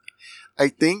yeah. I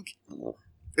think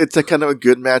it's a kind of a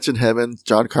good match in heaven.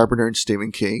 John Carpenter and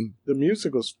Stephen King. The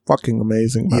music was fucking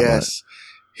amazing. by the way. Yes,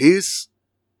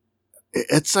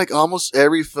 it's like almost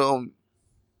every film.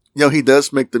 He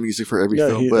does make the music for every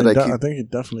film, but I think he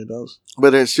definitely does.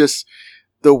 But it's just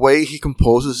the way he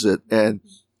composes it, and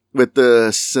with the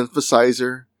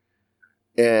synthesizer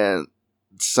and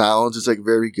sounds, it's like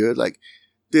very good. Like,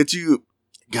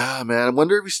 God, man, I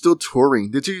wonder if he's still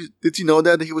touring. Did you know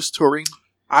that he was touring?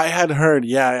 I had heard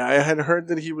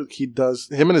that he does,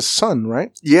 him and his son,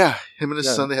 right? Yeah, him and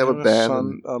his son, they have a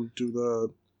band.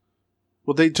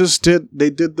 They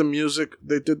did the music,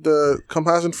 they did the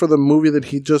composition for the movie that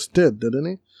he just didn't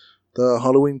he? The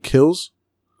Halloween Kills.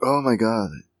 Oh my God.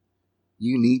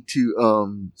 You need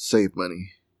to save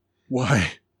money.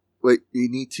 Why? Wait,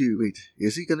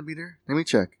 is he gonna be there? Let me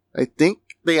check. I think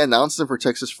they announced him for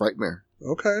Texas Frightmare.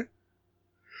 Okay.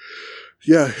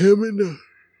 Yeah, him and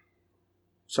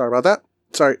sorry about that.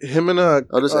 Sorry, him and I'll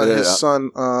just edit it his out.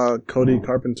 son Cody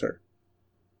Carpenter.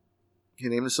 He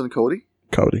named his son Cody?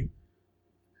 Cody.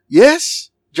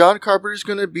 Yes! John Carpenter's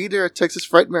gonna be there at Texas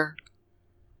Frightmare.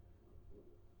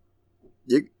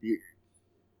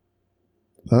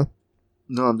 Huh?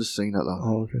 No, I'm just saying that loud.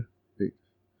 Oh, okay.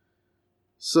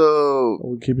 So, Are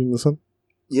we keeping this on?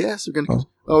 yes, we're gonna.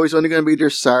 Oh, he's only gonna be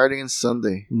there Saturday and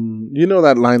Sunday. You know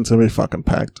that line's gonna be fucking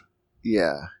packed.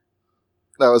 Yeah,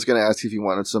 I was gonna ask if you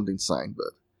wanted something signed,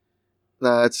 but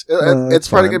no, it's it's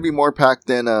probably fine. gonna be more packed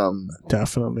than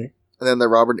Definitely. the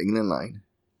Robert Englund line.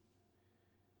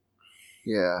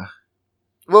 Yeah.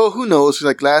 Well, who knows?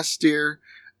 Like last year,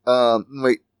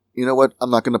 wait, you know what? I'm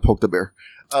not gonna poke the bear.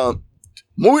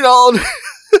 Moving on.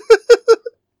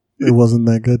 It wasn't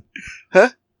that good. Huh?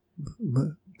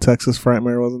 Texas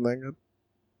Frightmare wasn't that good.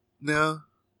 No,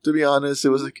 to be honest, it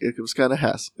was kind of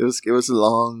it was a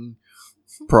long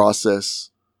process,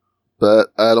 but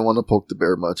I don't want to poke the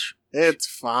bear much. It's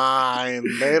fine.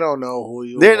 They don't know who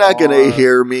you are. They're not gonna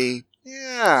hear me.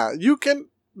 Yeah, you can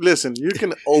listen. You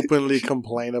can openly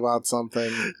complain about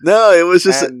something No, it was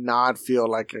just and not feel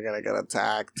like you're gonna get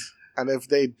attacked. And if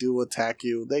they do attack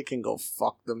you, they can go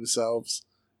fuck themselves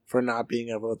for not being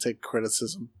able to take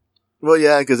criticism. well,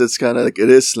 yeah, because it's kind of like it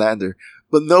is slander,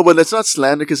 but no, but it's not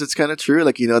slander because it's kind of true.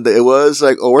 Like it was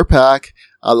like overpack.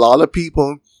 A lot of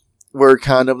people were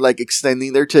kind of like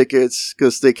extending their tickets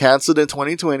because they canceled in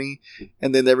 2020,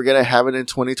 and then they were gonna have it in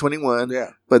 2021.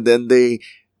 Yeah, But then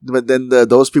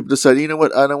those people decided, you know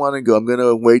what, I don't want to go. I'm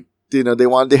gonna wait. They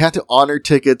had to honor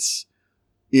tickets.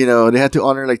 They had to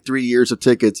honor like 3 years of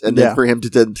tickets, and then Yeah. for him to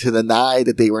deny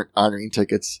that they weren't honoring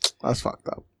tickets, that's fucked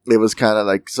up. it was kind of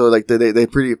like so. Like they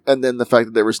pretty, and then the fact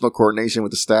that there was no coordination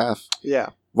with the staff, Yeah,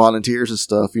 volunteers and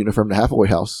stuff, from the halfway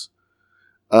house.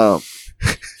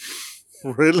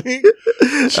 really?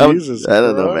 I Jesus,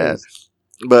 don't know, man. Christ.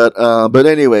 But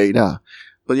anyway, nah.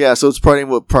 But yeah, so it's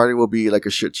probably will be like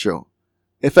a shit show.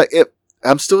 In fact,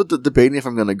 I'm still debating if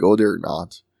I'm gonna go there or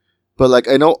not. But like,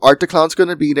 I know Art the Clown's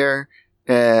gonna be there,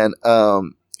 and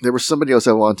there was somebody else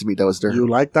I wanted to meet that was there. You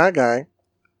like that guy,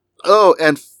 Oh,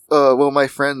 and well, my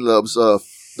friend loves the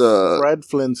Fred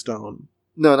Flintstone?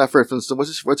 no, not Fred Flintstone.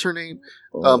 What's her name?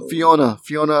 Oh, Fiona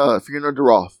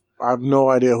DeRoth. I have no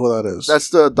idea who that is. That's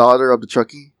the daughter of the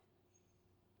Chucky.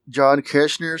 John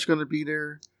Kirshner is gonna be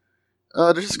there.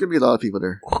 There's just gonna be a lot of people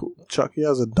there. Chucky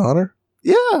has a daughter.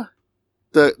 Yeah,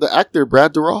 the actor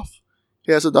Brad Dourif,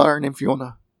 he has a daughter named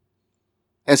Fiona,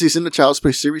 and she's in the Child's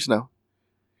Play series now.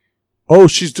 Oh,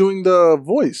 she's doing the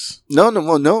voice. No. No,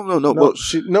 Well, no.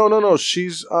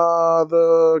 She's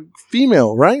the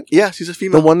female, right? yeah, she's a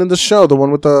female. The one in the show, the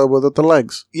one with the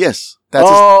legs. Yes, that's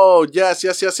Yes.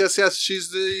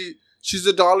 She's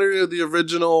the daughter of the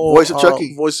original Voice of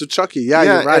Chucky. Voice of Chucky. Yeah,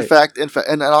 you're right. In fact,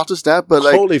 and not just that, but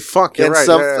like Holy fuck, you're and right.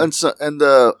 some yeah, yeah. and so, and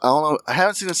I don't know. I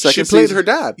haven't seen the second. She played season. her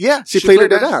dad. Yeah, she played her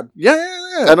dad. Yeah.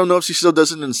 I don't know if she still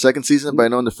does it in the second season, but I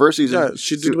know in the first season, Yeah,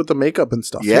 she did with the makeup and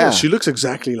stuff. Yeah. She looks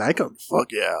exactly like him.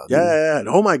 Fuck yeah, dude. Yeah.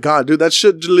 Oh my god, dude, that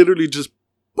shit literally just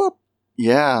pop.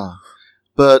 Yeah.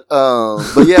 But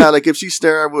yeah, like if she's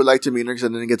there, I would like to meet her because I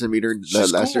didn't get to meet her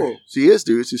She's last cool. year. She is,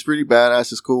 dude. She's pretty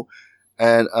badass. It's cool.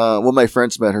 And well, my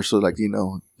friends met her, so like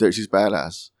she's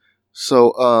badass.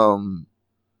 So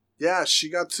Yeah, she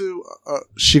got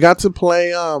to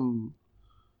play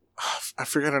I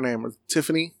forget her name.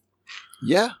 Tiffany.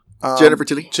 yeah, Jennifer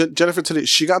Tilly. Jennifer Tilly.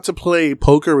 She got to play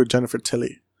poker with Jennifer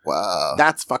Tilly. Wow.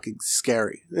 That's fucking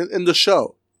scary in the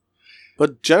show.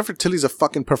 But Jennifer Tilly's a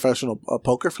fucking professional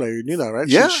poker player. You knew that, right?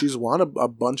 Yeah. She's won a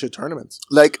bunch of tournaments.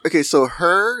 Like, okay, so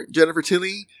her, Jennifer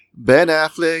Tilly, Ben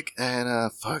Affleck,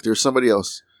 and there's somebody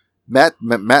else. Matt.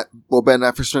 Well, Ben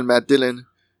Affleck's friend Matt Dillon.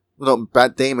 No,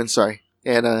 Matt Damon. Sorry.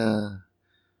 And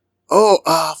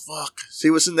fuck. She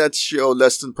was in that show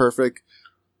Less Than Perfect.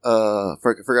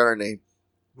 Forgot her name.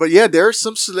 But yeah, there are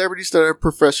some celebrities that are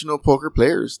professional poker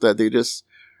players that they just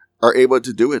are able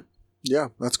to do it Yeah,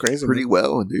 that's crazy. pretty man.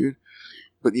 well, dude.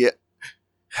 But yeah,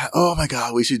 oh my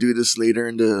god, we should do this later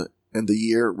in the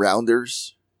year.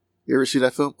 Rounders. You ever see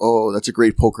that film? Oh, that's a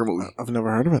great poker movie. I've never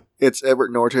heard of it. It's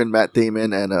Edward Norton, Matt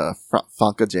Damon, and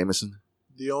Franca Jameson.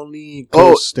 The only Oh,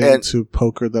 close thing and- to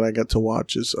poker that I get to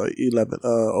watch is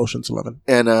Ocean's 11.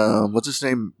 And what's his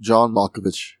name? John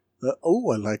Malkovich. I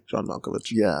like John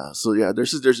Malkovich. Yeah. So yeah,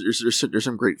 there's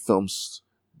some great films.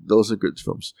 Those are good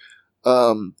films.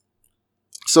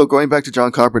 So going back to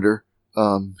John Carpenter,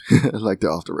 like the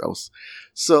off the rails.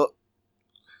 So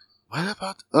what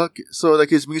about so like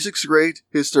his music's great,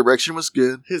 his direction was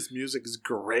good. His music is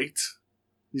great.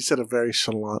 You said it very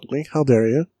chalantly. How dare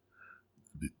you?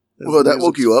 His Well, that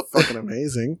woke music's you up. Fucking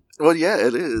amazing. Well, yeah,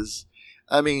 it is.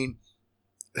 I mean,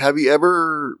 have you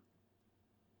ever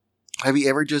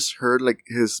just heard like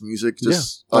his music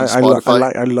just on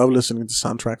Spotify? I love listening to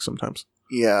soundtracks sometimes.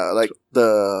 Yeah, like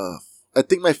I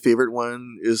think my favorite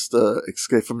one is the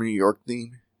Escape from New York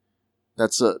theme.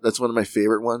 That's one of my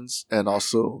favorite ones, and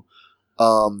also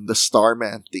the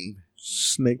Starman theme.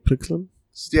 Snake Plissken?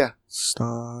 Yeah.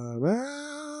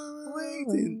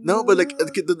 No, but like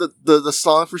the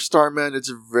song for Starman,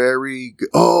 it's very good.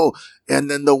 Oh, and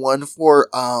then the one for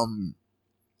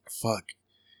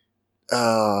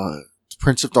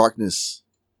Prince of Darkness.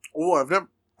 Oh,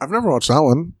 I've never watched that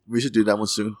one. We should do that one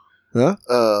soon. Yeah.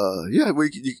 Yeah.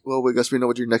 Well, I guess we know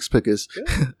what your next pick is.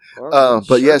 All right,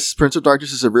 But sure. yes, Prince of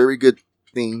Darkness is a very good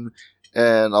theme,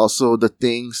 and also the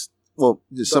things. Well,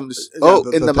 some.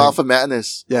 The In the thing. Mouth of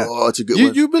Madness. Yeah. Oh, it's a good You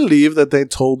one. you believe that they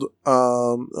told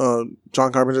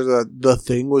John Carpenter that the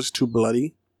thing was too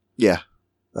bloody? Yeah.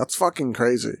 That's fucking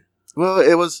crazy. Well,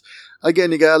 it was,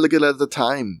 again, you gotta look at it at the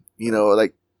time. You know,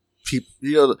 like,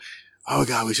 people, oh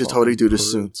god, we should totally do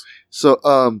this soon. So,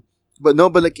 but no,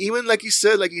 but like, even like you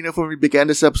said, like, when we began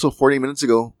this episode 40 minutes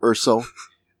ago or so,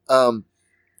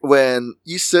 when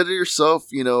you said it yourself,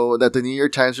 that the New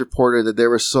York Times reported that there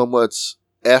was so much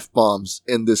F-bombs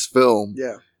in this film.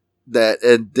 Yeah.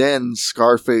 And then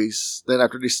Scarface, then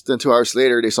 2 hours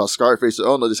later, they saw Scarface.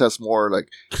 Oh no, this has more like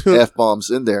F-bombs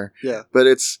in there. Yeah. But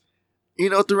it's,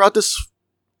 throughout this,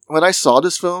 when I saw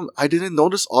this film, I didn't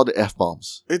notice all the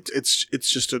F-bombs. It's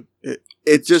just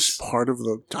It just, part of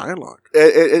the dialogue.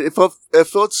 it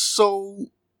felt so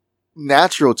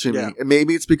natural to me. Yeah. And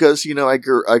maybe it's because, I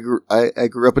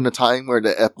grew up in a time where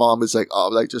the F-bomb is like,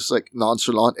 just like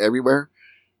nonchalant everywhere.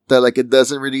 That like it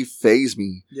doesn't really faze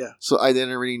me. Yeah. So I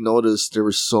didn't really notice there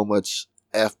was so much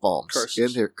F-bombs in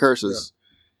here. Curses.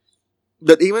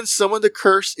 But even some of the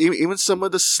even some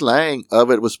of the slang of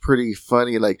it was pretty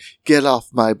funny, like "get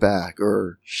off my back"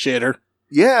 or Shitter.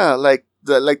 yeah,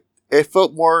 it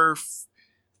felt more.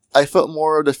 I felt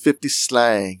more of the 50s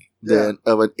slang than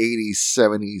of an 80s,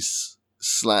 70s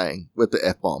slang with the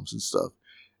F-bombs and stuff.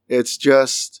 It's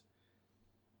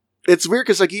weird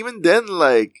because like even then,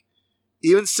 like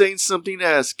even saying something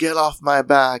as "get off my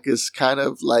back" is kind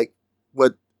of like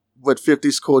what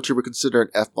 50s culture would consider an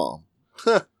F-bomb.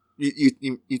 You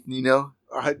know?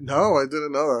 I didn't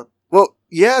know that. Well,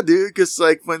 yeah, dude, because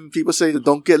like when people say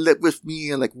 "don't get lit with me"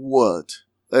 and like what,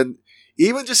 and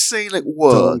even just saying like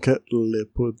what, Don't get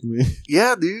lip with me.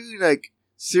 yeah, dude, like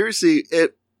seriously,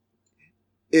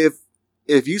 if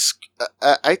you,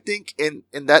 I think in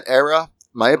that era,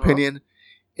 my opinion,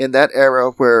 in that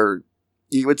era where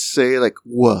you would say like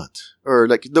what, or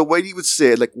like the way you would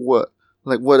say it, like what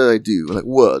did I do, like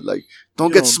what, like don't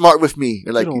You get don't- smart with me,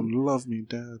 or like You don't love me,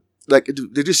 Dad. like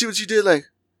did you see what you did, like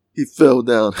he fell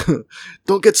down.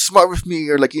 Don't get smart with me,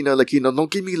 or like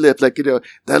don't give me lip, like that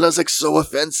was like so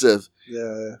offensive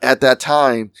Yeah. at that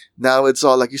time. Now it's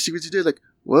all like, you see what you did, like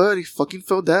what, he fucking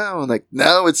fell down, like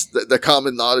now it's the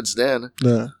common knowledge then.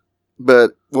 Yeah.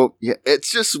 But well, yeah,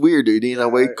 it's just weird, dude,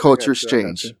 way cultures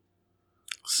change.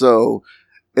 So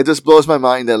it just blows my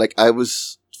mind that like I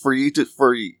was for you to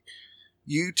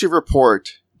report.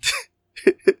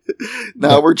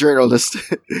 Now we're journalists.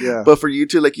 Yeah. But for you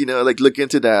to like look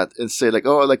into that and say like,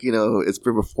 oh, like it's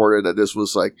been reported that this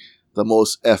was like the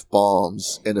most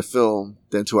F-bombs in a film,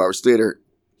 then 2 hours later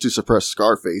to suppress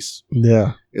Scarface,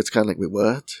 Yeah. it's kind of like, wait,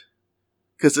 what?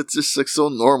 Because it's just like so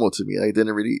normal to me. Like, it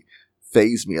didn't really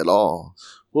faze me at all.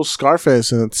 Well,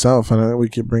 Scarface in itself, and I know we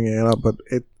keep bringing it up, but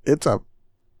it's a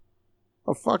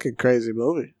fucking crazy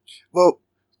movie. Well,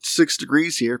 6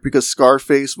 degrees here because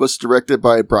Scarface was directed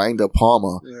by Brian De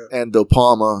Palma, Yeah. and De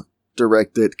Palma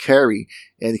directed Carrie,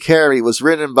 and Carrie was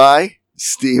written by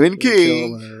Stephen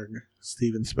King.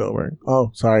 Steven Spielberg. Oh,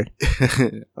 sorry.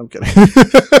 I'm kidding.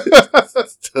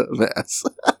 Dumbass.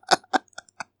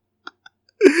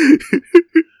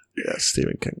 Yeah,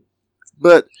 Stephen King.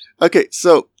 But okay,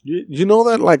 so You know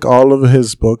that like all of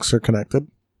his books are connected?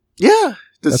 yeah,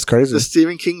 That's crazy. The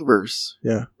Stephen King verse,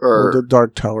 Yeah. or The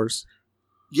Dark Towers.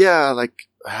 yeah, like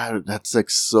that's like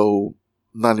so.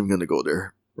 Not even gonna go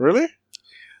there. Really?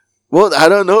 Well, I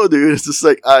don't know, dude. It's just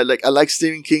like I like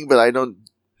Stephen King, but I don't.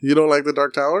 You don't like The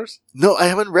Dark Towers? No, I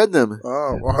haven't read them.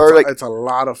 Oh, well, Or, like- it's a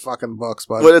lot of fucking books,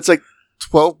 but But it's like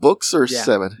 12 books or Yeah.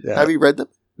 7. Yeah. Have you read them?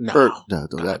 no. Or, no,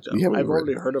 don't that. You haven't I've read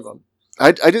only them. heard of them.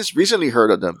 I just recently heard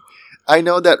of them. I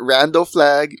know that Randall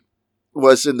Flagg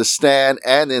was in The Stand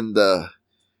and in the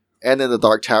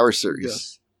Dark Tower series.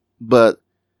 Yes. But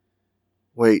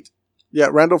wait. Yeah,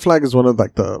 Randall Flagg is one of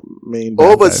like the main.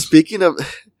 Oh, bad but guys. speaking of,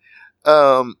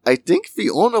 I think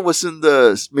Fiona was in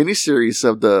the miniseries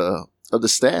of the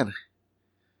Stand.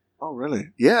 Oh, really?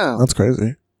 Yeah, That's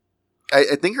crazy.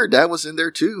 I think her dad was in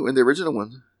there too in the original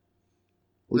one.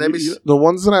 Let me s- The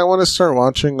ones that I want to start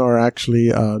watching are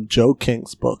actually Joe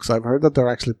King's books. I've heard that they're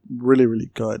actually really, really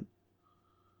good.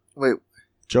 Wait,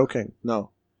 Joe King?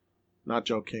 No, not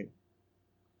Joe King.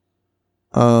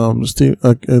 Steve,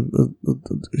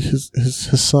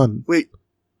 his son. wait.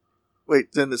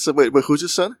 Then so wait, who's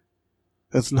his son?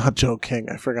 It's not Joe King.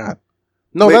 I forgot.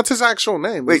 No, Wait. that's his actual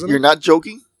name. Wait, isn't you're it? not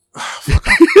joking?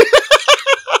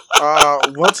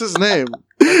 What's his name?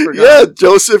 I forgot. Yeah,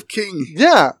 Joseph King.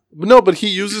 Yeah. No, but he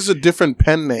uses a different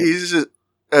pen name. He's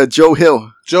Joe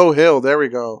Hill. Joe Hill. There we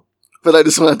go. but I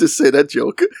just wanted to say that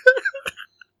joke.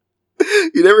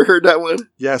 You never heard that one?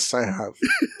 Yes, I have.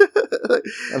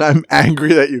 And I'm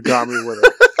angry that you got me with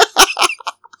it.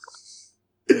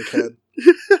 Dickhead.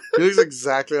 He looks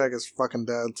exactly like his fucking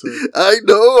dad, too. I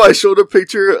know. I showed a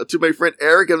picture to my friend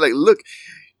Eric. I'm like, look,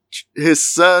 his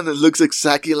son looks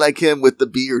exactly like him with the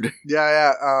beard.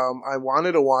 Yeah. I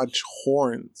wanted to watch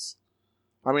Horns.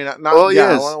 I mean, not. Oh,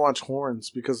 yeah, yes. I want to watch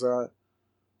Horns because,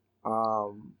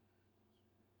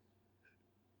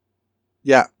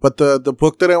 yeah. But the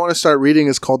book that I want to start reading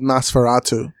is called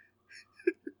Nosferatu.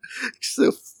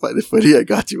 So funny. I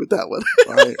got you with that one.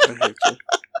 I hate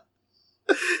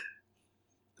you.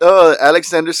 Oh,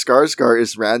 Alexander Skarsgård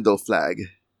is Randall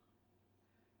Flagg.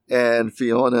 And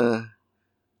Fiona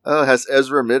has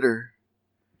Ezra Miller.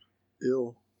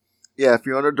 Ew. Yeah,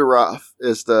 Fiona Dourif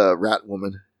is the Rat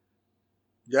Woman.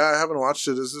 Yeah, I haven't watched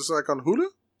it. Is this like on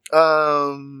Hulu?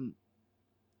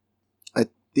 I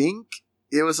think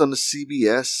it was on the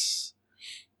CBS.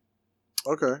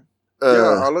 Okay.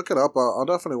 Yeah, I'll look it up. I'll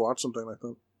definitely watch something like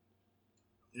that.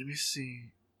 Let me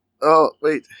see. Oh,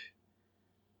 wait.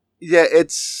 Yeah,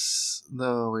 it's...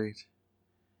 No, wait.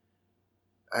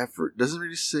 Doesn't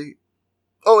really say...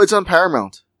 Oh, it's on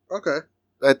Paramount. Okay.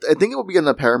 I think it will be on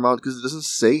the Paramount because it doesn't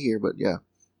say here, but yeah.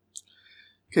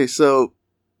 Okay, so...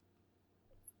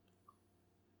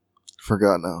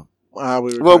 Forgot now.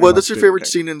 Well, what's your favorite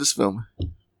scene in this film?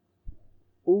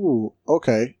 Ooh,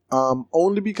 okay.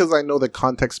 Only because I know the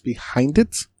context behind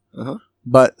it. Uh-huh.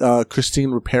 But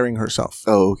Christine repairing herself.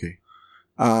 Oh, okay.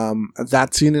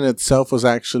 That scene in itself was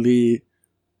actually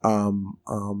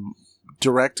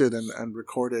directed and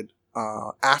recorded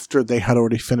after they had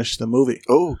already finished the movie.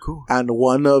 Oh, cool. And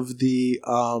one of the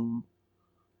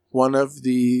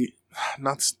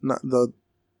not the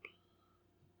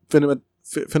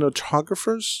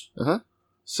cinematographers.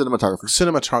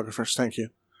 Cinematographers, thank you.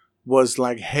 Was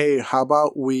like, hey, how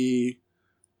about we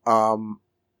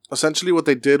essentially what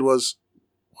they did was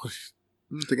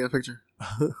taking a picture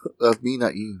of me,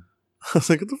 not you. I was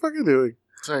like, what the fuck are you doing?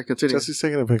 Sorry, continue. Jesse's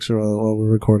taking a picture while we're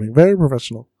recording. Very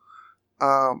professional.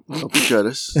 Don't be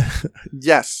jealous.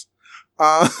 Yes.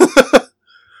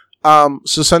 So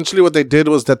essentially what they did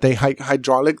was that they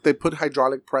they put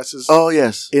hydraulic presses Oh,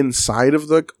 yes. inside of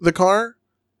the car,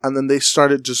 and then they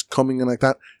started just coming in like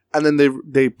that, and then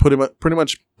they pretty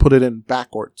much put it in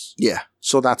backwards. Yeah.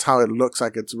 So that's how it looks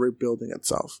like it's rebuilding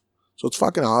itself. So it's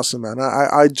fucking awesome, man.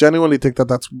 I genuinely think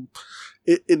that's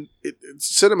it's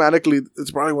cinematically, it's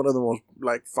probably one of the most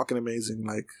like fucking amazing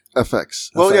like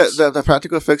effects. Well, yeah, the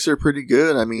practical effects are pretty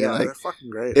good. I mean, yeah, like they're fucking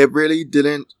great. It really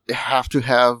didn't have to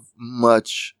have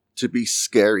much to be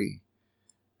scary.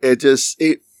 Because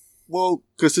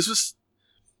this is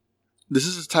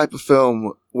a type of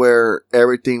film where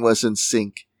everything was in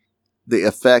sync. The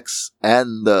effects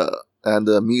and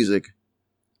the music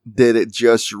did it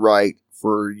just right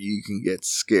for you can get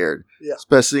scared. Yeah.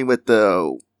 Especially with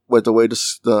the way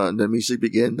the music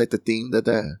begins, like the theme that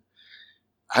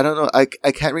I don't know. I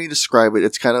can't really describe it.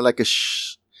 It's kind of like a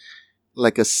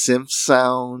synth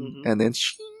sound, Mm-hmm.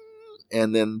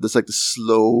 and then there's like the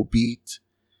slow beat.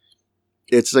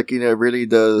 It's like, it really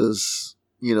does,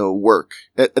 work.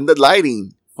 And the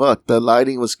lighting, the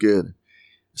lighting was good.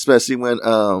 Especially when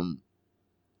Arnie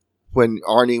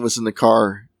was in the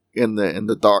car in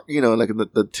the dark, like in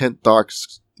the tent dark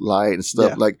light and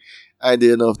stuff. Yeah. Like, I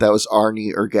didn't know if that was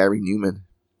Arnie or Gary Newman.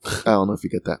 I don't know if you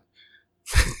get that.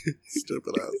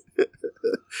 Stupid ass.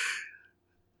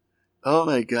 Oh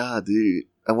my god, dude.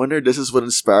 I wonder if this is what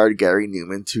inspired Gary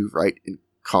Newman to write in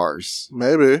Cars.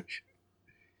 Maybe.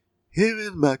 Here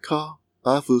in my car,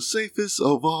 I feel safest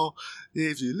of all.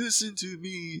 If you listen to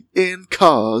me in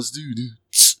Cars, do-do,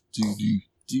 do-do,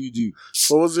 do-do.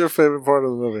 What was your favorite part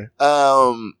of the movie?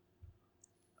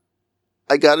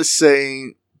 I gotta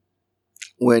say,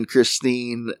 when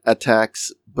Christine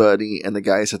attacks Buddy and the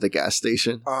guys at the gas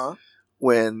station,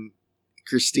 when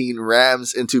Christine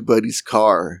rams into Buddy's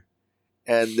car,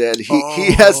 and then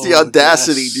he has the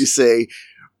audacity to say,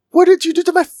 "What did you do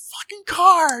to my fucking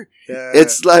car?" Yeah.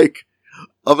 It's like,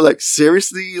 I'm like,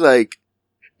 seriously? Like,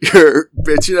 you're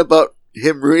bitching about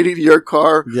him ruining your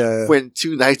car when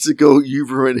 2 nights ago you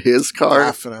ruined his car?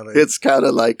 Definitely. It's kind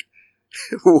of like,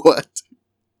 what?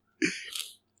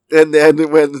 And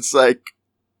then when it's like,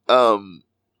 and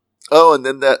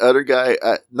then that other guy,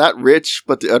 not Rich,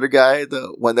 but the other guy,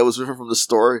 the one that was with him from the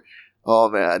store, oh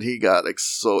man, he got like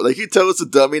so, like he told us a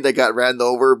dummy that got ran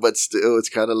over, but still, it's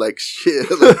kind of like shit.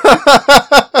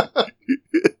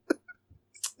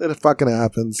 It fucking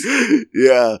happens.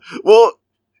 Yeah. Well,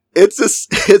 it's just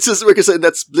because in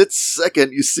that split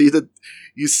second you see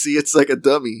it's like a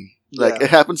dummy. Like Yeah. it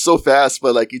happens so fast,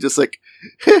 but like you just like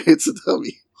it's a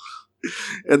dummy.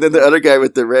 And then the other guy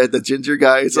with the ginger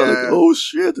guy, it's all like, Yeah. oh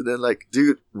shit! And then like,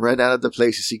 dude, ran out of the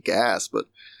place. You see gas, but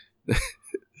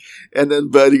and then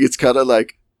Buddy gets kind of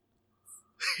like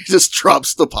he just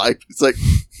drops the pipe. It's like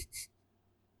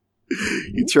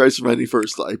he tries running for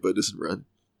his life, but doesn't run.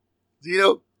 You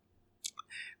know,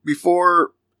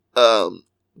 before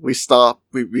we stop,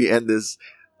 we end this.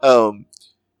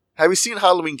 Have you seen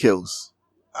Halloween Kills?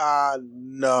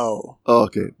 No. Oh,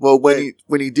 okay. Well, when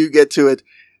you do get to it,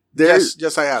 there's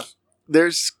Yes, I have.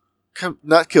 there's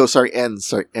not kills.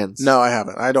 Ends. No, I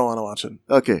haven't. I don't want to watch it.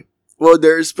 Okay. Well,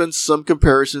 there's been some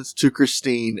comparisons to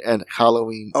Christine and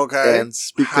Halloween Okay.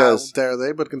 Ends because How dare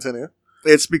they? But continue.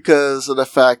 it's because of the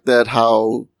fact that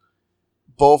how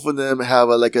both of them have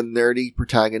a nerdy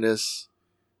protagonist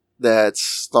that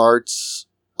starts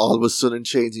all of a sudden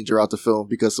changing throughout the film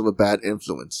because of a bad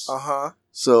influence.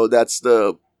 So that's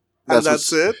And that's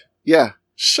what's- it? Yeah.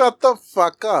 Shut the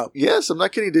fuck up. Yes, I'm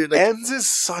not kidding, dude. Like, Ends is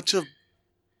such a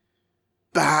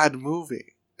bad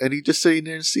movie. and he just said he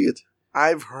didn't see it.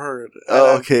 I've heard. And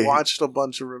Oh, okay. I've watched a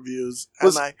bunch of reviews.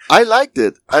 Was- And I liked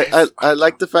it. I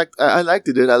liked the fact I liked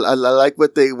it. Dude. I like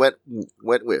what they went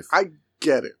with. I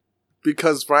get it.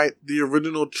 Because, right, the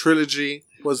original trilogy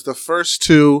was the first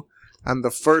two, and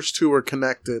the first two were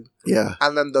connected. Yeah.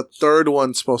 And then the third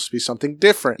one's supposed to be something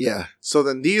different. Yeah. So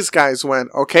then these guys went,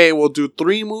 okay, we'll do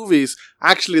 3 movies.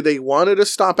 Actually, they wanted to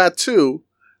stop at 2,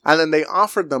 and then they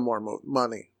offered them more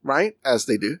money, right? As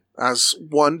they do. As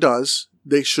one does.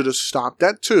 They should have stopped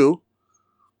at 2.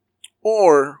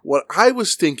 Or what I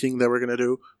was thinking they were going to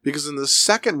do, because in the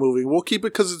second movie, we'll keep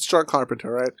it because it's John Carpenter,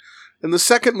 right? In the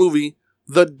second movie,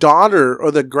 the daughter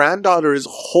or the granddaughter is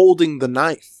holding the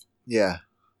knife. Yeah.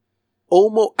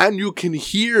 Almost, and you can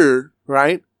hear,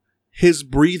 right, his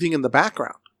breathing in the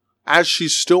background as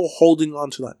she's still holding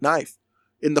onto that knife.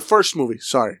 In the first movie,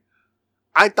 sorry.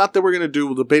 I thought they were going to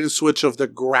do the bait and switch of the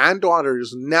granddaughter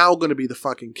is now going to be the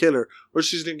fucking killer, or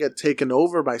she's going to get taken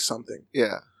over by something.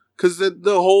 Yeah. Because the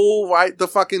whole, right, the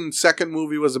fucking second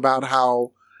movie was about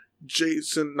how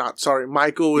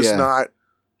Michael is Yeah. not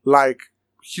like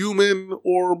human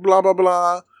or blah, blah,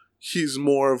 blah. He's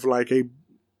more of like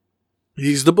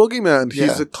he's the boogeyman. He's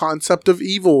Yeah. the concept of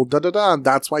evil. Da da da.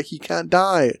 That's why he can't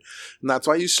die. And that's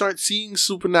why you start seeing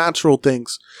supernatural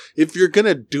things. If you're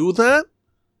gonna do that,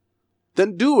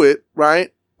 then do it,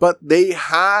 right? But they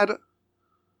had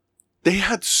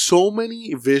so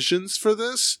many visions for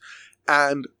this,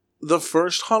 and the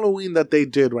first Halloween that they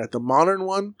did, right, the modern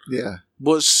one, Yeah.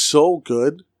 was so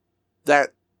good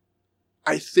that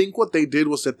I think what they did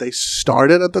was that they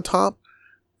started at the top,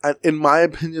 and in my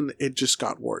opinion, it just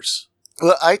got worse.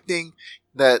 Well, I think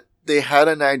that they had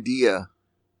an idea,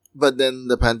 but then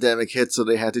the pandemic hit, so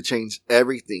they had to change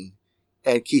everything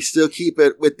and still keep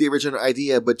it with the original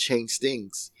idea, but change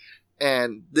things.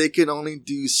 And they can only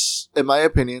do, in my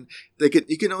opinion,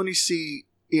 you can only see,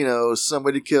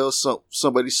 somebody kill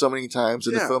somebody so many times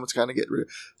in the Yeah. film. It's kind of get rid of.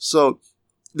 So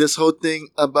this whole thing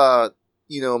about,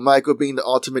 Michael being the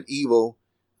ultimate evil,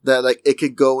 that like it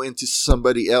could go into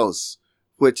somebody else,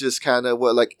 which is kind of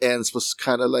what like Ends was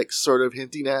kind of like sort of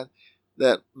hinting at,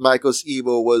 that Michael's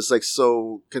evil was like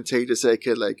so contagious that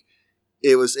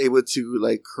it was able to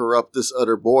like corrupt this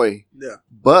other boy. Yeah.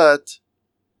 But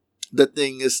the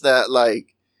thing is that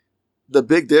like the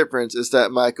big difference is that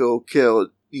Michael killed,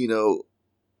 he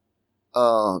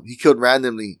killed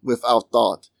randomly without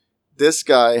thought. This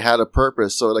guy had a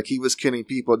purpose, so like he was killing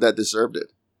people that deserved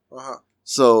it. Uh-huh.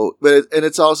 So,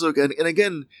 it's also, and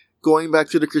again, going back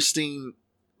to the Christine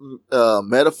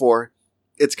metaphor,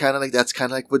 it's kind of like, that's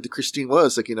kind of like what the Christine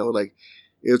was. Like, like,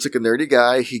 it was like a nerdy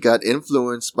guy. He got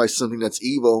influenced by something that's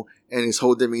evil, and his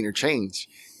whole demeanor changed.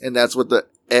 And that's what the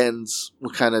Ends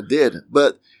kind of did.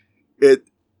 But it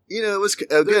was,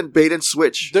 again, bait and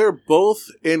switch. They're both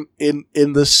in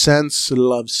the sense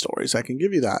love stories. I can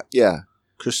give you that. Yeah.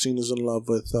 Christine is in love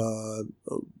with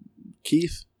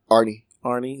Keith. Arnie.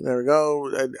 There we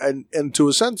go. And to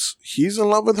a sense, he's in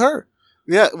love with her.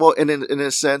 Yeah, well, and in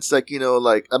a sense, like,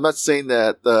 like, I'm not saying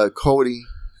that Cody,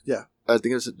 Yeah. I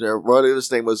think what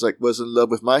his name was in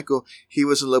love with Michael. He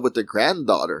was in love with the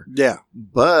granddaughter. Yeah.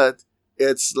 But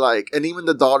it's like, and even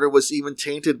the granddaughter was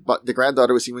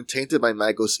even tainted by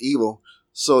Michael's evil.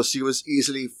 So she was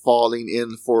easily falling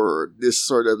in for this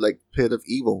sort of like pit of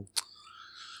evil.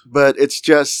 But it's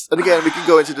just, and again, we can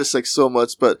go into this like so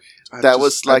much, but I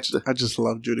just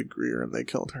love Judy Greer and they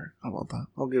killed her. How about that?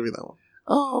 I'll give you that one.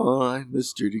 oh, I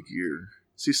miss Judy Greer.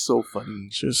 She's so funny.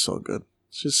 She was so good.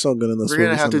 She's so good in this. We're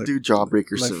gonna have to do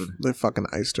Jawbreaker soon. They fucking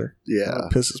iced her. Yeah,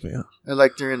 It pisses me off. and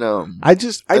like during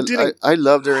I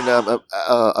love during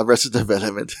Arrested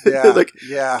Development. Yeah, like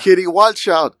yeah, Kitty, watch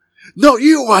out! No,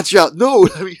 you watch out! No,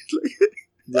 I mean,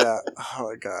 yeah. Oh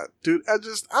my god, dude. I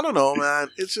don't know, man.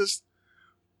 It's just,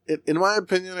 in my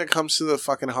opinion, it comes to the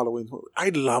fucking Halloween movie. I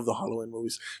love the Halloween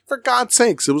movies. For God's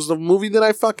sakes, it was the movie that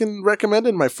I fucking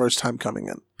recommended my first time coming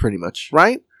in. pretty much.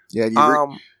 Right? Yeah,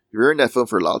 you ruined that film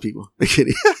for a lot of people.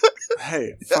 Kitty.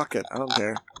 Hey, fuck it. I don't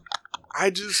care.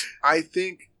 I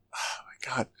think, oh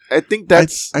my god. I think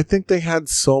that's. I think they had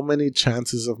so many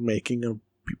chances of making an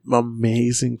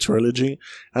amazing trilogy,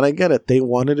 and I get it. They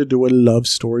wanted to do a love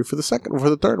story for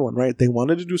the third one, right? They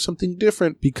wanted to do something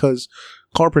different because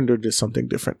Carpenter did something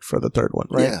different for the third one,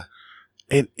 right? Yeah.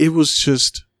 And it was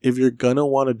just, if you're gonna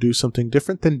want to do something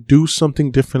different, then do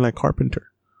something different like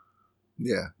Carpenter.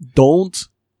 Yeah. Don't.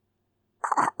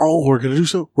 We're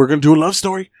gonna do a love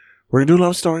story. We're gonna do a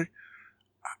love story.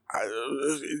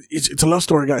 It's a love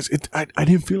story, guys. I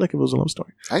didn't feel like it was a love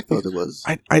story. I thought it was.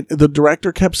 The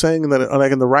director kept saying that,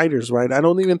 like, in the writers, right? I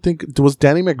don't even think, was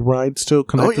Danny McBride still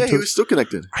connected? Oh yeah, he was still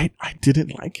connected. I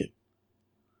didn't like it.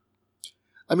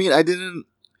 I mean, I didn't.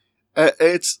 I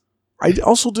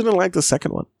also didn't like the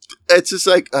second one. It's just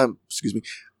like excuse me.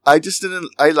 I just didn't.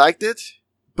 I liked it,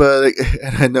 but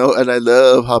and I know, and I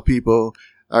love how people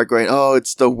are going, oh,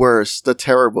 it's the worst, the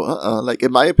terrible. Like,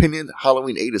 in my opinion,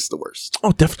 Halloween 8 is the worst.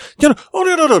 Oh, definitely.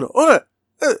 No.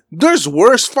 There's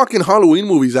worse fucking Halloween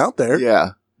movies out there.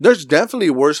 Yeah. There's definitely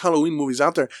worse Halloween movies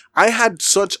out there. I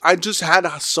just had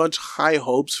such high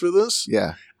hopes for this.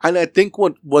 Yeah. And I think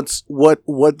what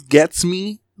gets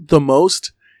me the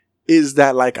most is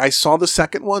that, like, I saw the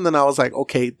second one and I was like,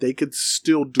 okay, they could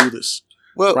still do this.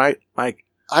 Well, right? Like,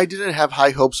 I didn't have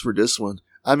high hopes for this one.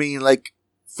 I mean, like,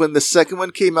 when the second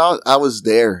one came out, I was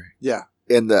there. Yeah.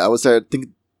 And I was there, I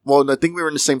think we were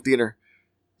in the same theater.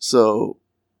 So,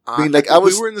 we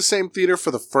were in the same theater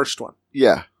for the first one.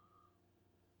 Yeah.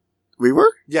 We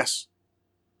were? Yes.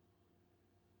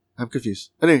 I'm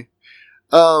confused. Anyway.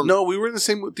 No, we were in the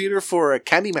same theater for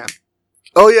Candyman.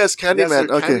 Oh, yes, Candyman. Yes,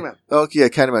 okay. Candyman. Okay, yeah,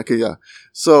 Candyman. Okay, yeah.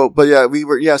 So, but yeah, we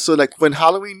were, yeah, so like when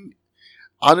Halloween,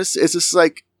 honestly, it's just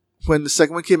like when the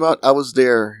second one came out, I was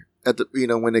there at the,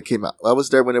 when it came out. I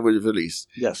was there when it was released.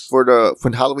 Yes.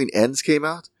 When Halloween Ends came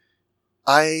out,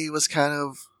 I was kind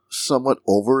of somewhat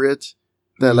over it.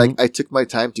 That like I took my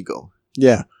time to go.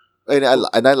 Yeah. And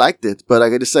I liked it, but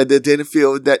like I decided didn't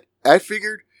feel that. I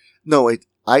figured, no, wait.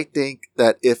 I think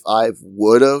that if I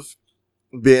would have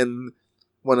been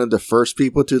one of the first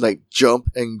people to like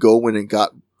jump and go when it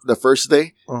got the first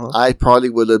day, I probably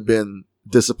would have been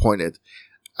disappointed.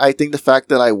 I think the fact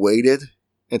that I waited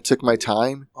and took my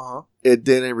time, it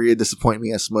didn't really disappoint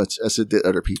me as much as it did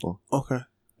other people. Okay.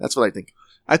 That's what I think.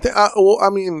 I think, I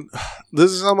mean,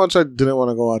 this is how much I didn't want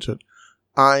to go watch it.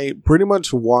 I pretty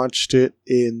much watched it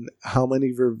in how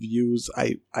many reviews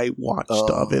I watched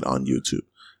of it on YouTube.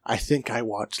 I think I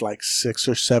watched like 6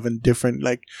 or 7 different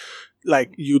like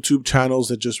YouTube channels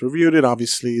that just reviewed it.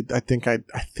 Obviously, I think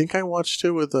I watched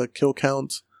it with a kill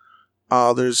count.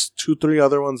 There's 2-3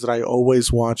 other ones that I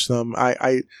always watch them. And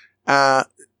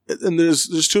there's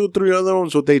 2-3 other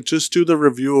ones where they just do the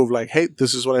review of like, hey,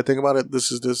 this is what I think about it. This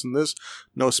is this and this.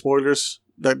 No spoilers.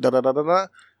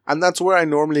 And that's where I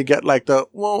normally get like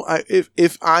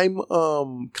if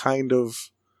I'm kind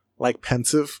of like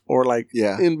pensive or like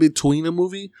in between a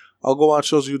movie, I'll go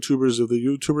watch those YouTubers. If the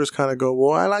YouTubers kind of go,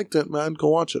 well, I liked it, man, go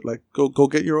watch it. Like, go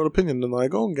get your own opinion. And then I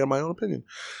go and get my own opinion.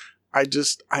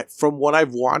 From what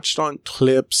I've watched on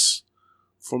clips,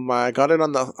 I got it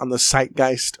on the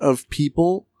zeitgeist of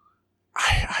people.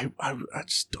 I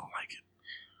just don't like it.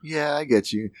 Yeah, I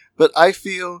get you. But I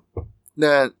feel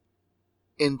that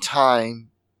in time,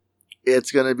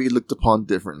 it's going to be looked upon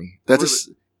differently. That's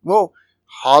just, a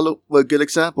good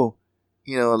example.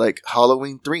 Like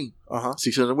Halloween 3,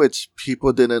 Season of the Witch.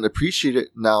 People didn't appreciate it.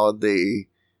 Now they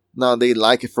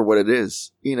like it for what it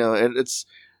is. And it's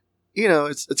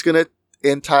going to,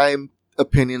 in time,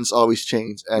 opinions always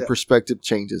change and perspective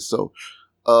changes. So,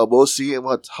 we'll see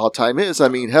how time is. I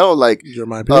mean, hell, like,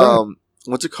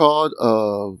 what's it called?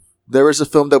 There was a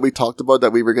film that we talked about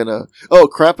that we were gonna. Oh,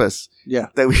 Krampus. Yeah.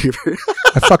 That we were.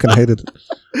 I fucking hated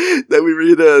it. That we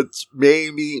were gonna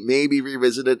maybe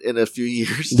revisit it in a few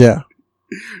years. Yeah.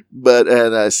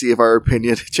 But see if our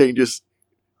opinion changes.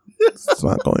 It's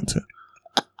not going to.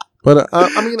 But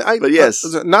But yes,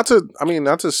 not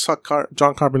to suck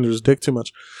John Carpenter's dick too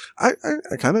much. I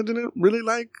kind of didn't really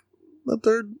like the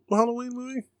third Halloween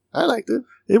movie. I liked it.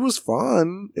 It was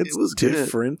fun. It was good.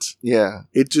 different. Yeah.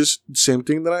 It just same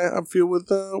thing that I feel with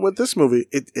this movie.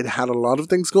 It had a lot of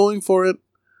things going for it.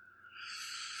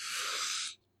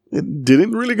 It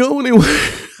didn't really go anywhere.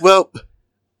 Well,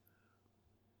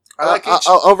 I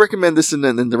I'll recommend this in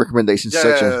the recommendations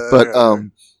section. But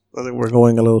I think we're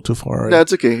going a little too far. Right? no,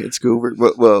 it's okay. It's cool.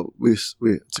 It's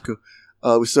cool.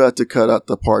 We still have to cut out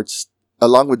the parts.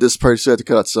 Along with this part, we still have to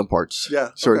cut out some parts. Yeah.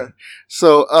 Sorry. Okay.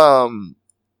 So,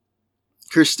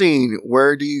 Christine,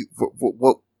 where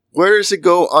does it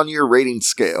go on your rating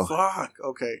scale? Fuck.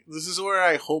 Okay. This is where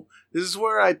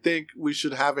I think we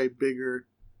should have a bigger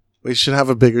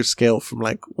scale from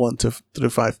like 1 to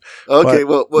 5. Okay,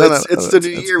 But- it's the new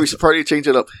year. We should probably change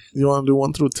it up. You want to do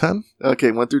 1 through 10?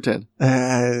 Okay, 1 through 10.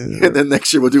 And There then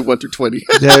next year we'll do 1 through 20.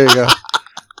 you go.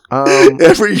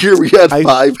 Every year we had 5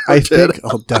 or I 10.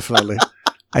 think, definitely.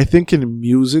 I think in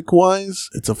music wise,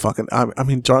 it's a fucking. I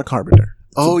mean, John Carpenter.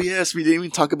 Oh, yes, we didn't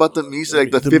even talk about the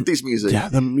music, like the 50s music. Yeah,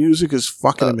 the music is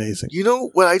fucking amazing. You know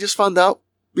what I just found out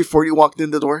before you walked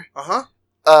in the door? Uh-huh.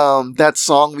 That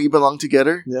song "We Belong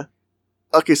Together." Yeah.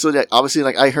 Okay, so obviously,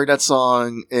 like I heard that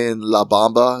song in La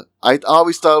Bamba. I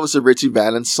always thought it was a Richie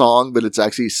Valens song, but it's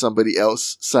actually somebody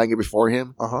else sang it before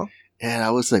him. Uh-huh. And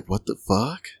I was like, "What the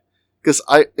fuck?" Because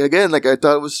I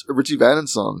thought it was a Richie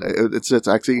Valens song. It's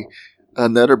actually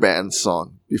another band's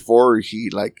song before he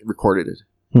like recorded it.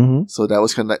 Mm-hmm. So that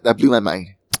was that blew my mind.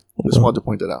 Just wanted to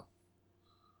point that out.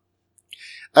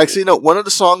 Actually, no, one of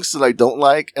the songs that I don't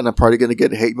like, and I'm probably going to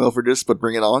get hate mail for this, but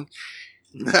bring it on.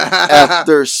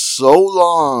 After so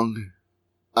long,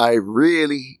 I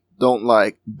really don't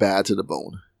like Bad to the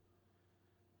Bone.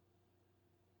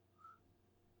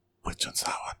 Which one's that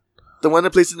one? The one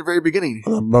that plays in the very beginning.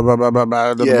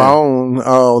 The Yeah. bone.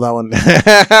 Oh, that one.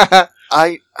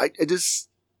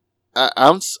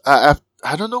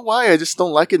 I don't know why. I just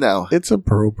don't like it now. It's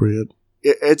appropriate.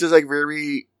 It's just like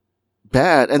very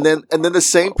bad. And then the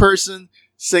same person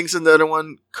sings another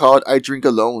one called "I Drink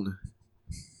Alone"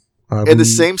 in the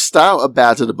same style of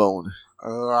Bad to the Bone.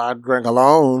 I drink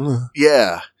alone.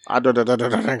 Yeah, I drink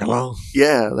alone.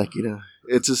 yeah. Like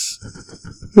it's just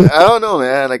I don't know,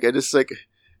 man. Like I just like.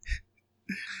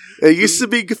 It used to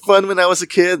be fun when I was a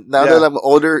kid. Now Yeah. that I'm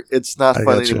older, it's not I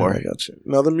fun got you, anymore. I got you.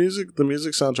 Now the music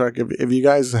soundtrack. If you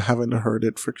guys haven't heard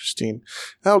it for Christine,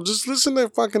 now just listen to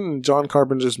fucking John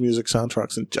Carpenter's music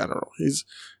soundtracks in general. He's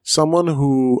someone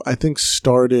who I think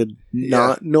started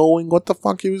not knowing what the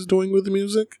fuck he was doing with the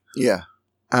music, Yeah,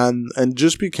 and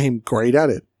just became great at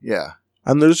it. yeah,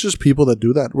 And there's just people that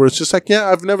do that, where it's just like, yeah,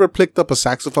 I've never picked up a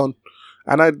saxophone,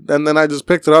 and then I just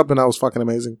picked it up, and I was fucking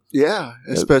amazing. yeah.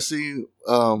 Especially,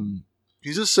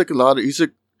 he's just like a lot of.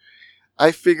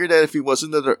 I figured that if he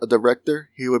wasn't a director,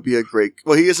 he would be a great.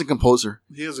 Well, he is a composer,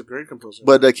 He is a great composer,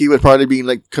 but like he would probably be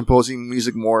like composing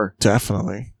music more.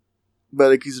 definitely. But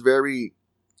like he's very.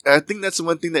 I think that's the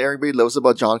one thing that everybody loves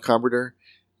about John Carpenter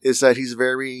is that he's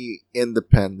very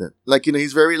independent. Like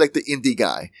he's very like the indie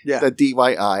guy, Yeah, the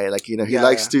DIY. Like he Yeah,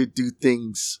 likes to do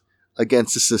things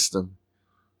against the system.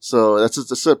 So that's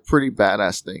a pretty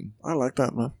badass thing. I like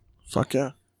that, man. Fuck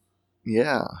yeah.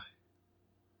 Yeah.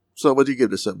 So what do you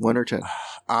give this? 1 or 10?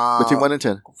 Uh, Between 1 and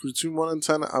 10. Between 1 and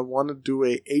 10, I want to do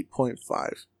a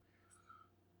 8.5.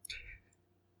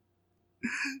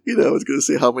 I was gonna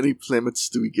say, how many Plymouths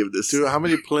do we give this? Dude, how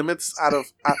many Plymouths out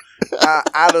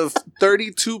of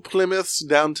 32 Plymouths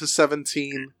down to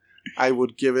 17? I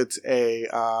would give it a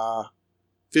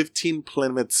 15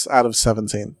 Plymouths out of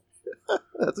 17.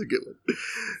 That's a good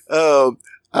one.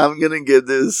 I'm gonna give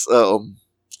this a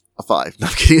 5. No,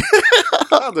 I'm kidding.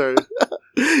 Other.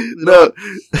 No.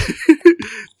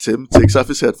 Tim takes off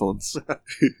his headphones.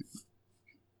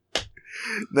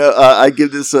 No, I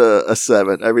give this a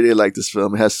 7. I really like this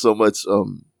film. It has so much.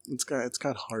 It's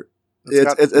got heart.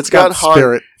 It's got heart.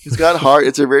 Spirit. It's got heart.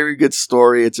 It's a very good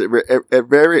story.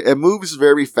 It moves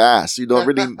very fast. You don't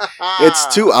really.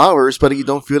 It's 2 hours, but you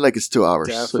don't feel like it's 2 hours.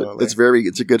 Definitely. So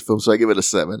it's a good film. So I give it a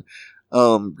 7.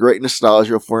 Great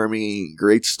nostalgia for me.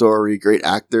 Great story. Great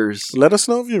actors. Let us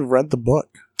know if you've read the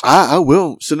book. I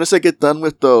will. As soon as I get done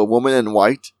with The Woman in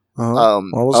White. I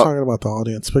was talking about the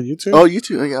audience, but you too. Oh, you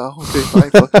too. Yeah. Okay.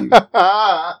 Fine. Fuck you.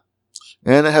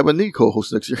 And I have a new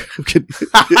co-host next year. I'm kidding.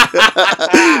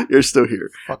 You're still here.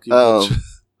 Fuck you. bitch.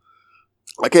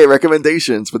 Okay,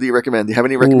 recommendations. What do you recommend? Do you have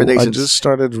any recommendations? I just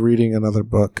started reading another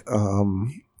book.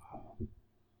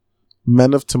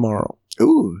 Men of Tomorrow.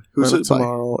 Ooh, who's Men it of by?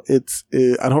 Tomorrow. It's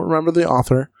I don't remember the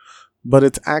author, but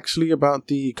it's actually about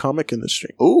the comic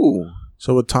industry. Ooh,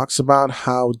 So it talks about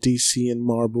how DC and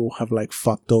Marvel have like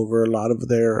fucked over a lot of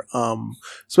their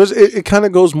so it kind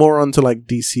of goes more onto like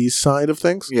DC's side of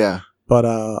things. yeah. But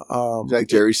like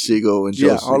Jerry Siegel and Joe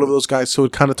yeah, Siegel. all of those guys. So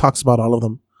it kind of talks about all of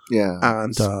them. Yeah,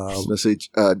 And let's say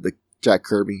the Jack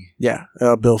Kirby. yeah,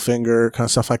 Bill Finger, kind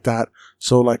of stuff like that.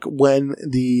 So like when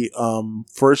the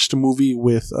first movie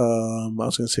with I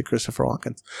was going to say Christopher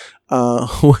Walken,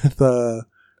 with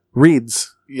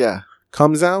Reeds Yeah,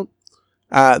 comes out,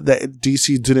 that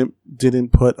DC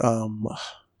didn't put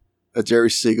Jerry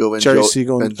Siegel and Jerry Joe,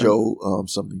 Siegel and Joe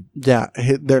something.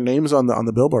 hit their names on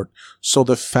the billboard. So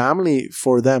the family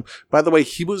for them. By the way,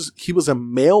 he was a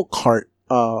mail cart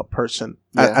person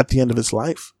Yeah. at the end of his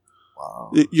life.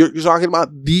 Wow. You're talking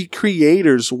about the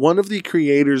creators, one of the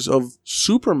creators of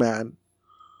Superman,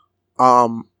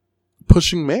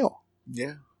 pushing mail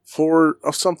Yeah, for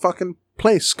some fucking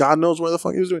place. God knows where the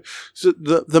fuck he was doing. So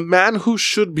the man who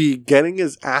should be getting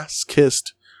his ass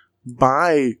kissed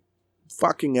by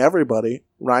fucking everybody,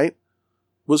 right,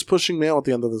 was pushing mail at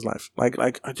the end of his life. Like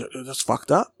that's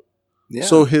fucked up. yeah.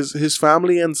 So his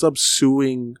family ends up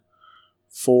suing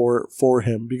for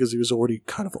him because he was already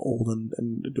kind of old and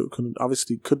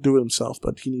could do it himself,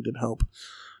 but he needed help.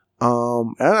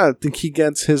 And I think he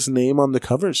gets his name on the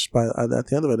covers at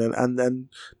the end of it, and then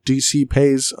DC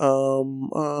pays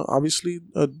obviously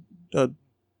what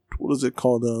is it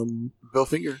called Bill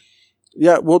Finger.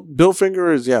 yeah, well, Bill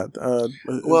Finger is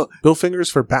Bill Finger is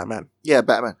for Batman. Yeah,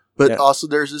 Batman. But Yeah. also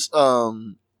there's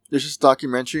this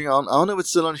documentary on, I don't know if it's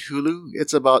still on Hulu.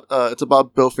 It's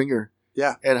about Bill Finger.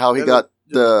 Yeah. And how he got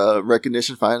the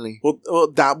recognition finally.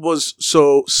 Well, that was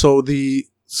so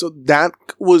that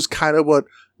was kind of what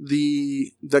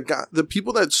the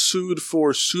people that sued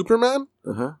for Superman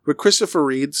Uh-huh. with Christopher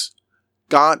Reeves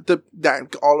got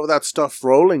all of that stuff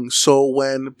rolling. So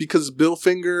because Bill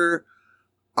Finger,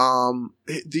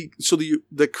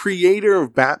 the creator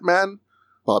of Batman,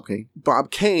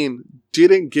 Bob Kane,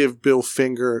 didn't give Bill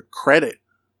Finger credit.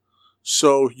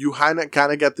 So you kind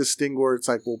of get this thing where it's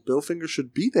like, well, Bill Finger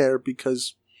should be there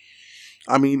because,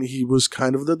 I mean, he was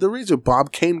kind of the reason.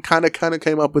 Bob Kane kind of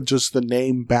came up with just the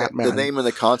name Batman. The name and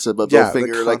the concept, but Yeah, Bill the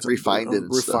Finger concept, refined it.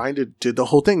 And refined it, did the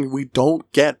whole thing. We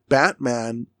don't get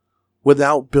Batman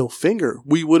without Bill Finger.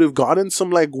 We would have gotten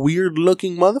some like weird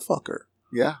looking motherfucker.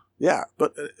 Yeah. Yeah,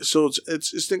 but so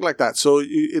it's things like that. So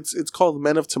it's called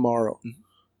Men of Tomorrow.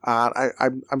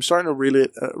 I'm starting to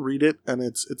read it, and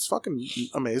it's fucking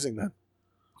amazing, man.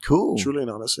 Cool. Truly and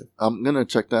honestly. I'm gonna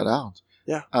check that out.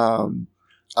 Yeah.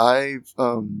 I've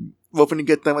well, when you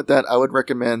get done with that, I would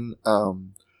recommend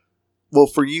well,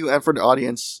 for you and for the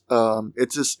audience,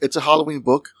 it's a Halloween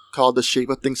book called The Shape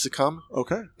of Things to Come.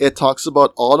 Okay. It talks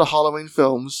about all the Halloween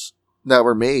films that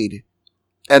were made,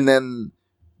 and then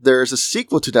there's a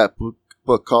sequel to that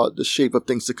book called The Shape of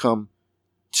Things to Come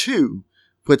 2,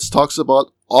 which talks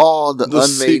about all the unmade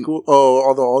sequel. Oh,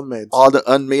 all the unmade. all the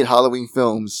unmade Halloween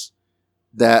films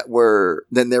that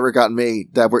never got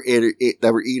made, that were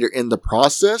either in the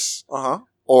process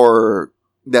or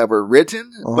that were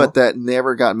written, but that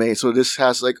never got made. So this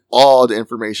has like all the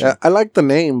information. Yeah, I like the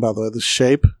name, by the way, The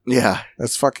Shape. Yeah.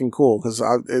 That's fucking cool. Because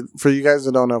for you guys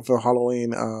that don't know, for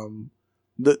Halloween,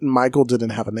 Michael didn't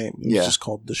have a name. It was just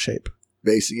called The Shape.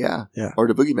 Basically, yeah. Yeah. Or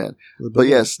the Boogeyman. But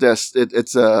yes,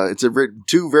 it's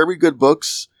two very good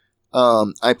books.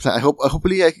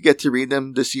 Hopefully I could get to read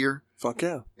them this year. Fuck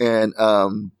yeah. And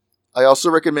I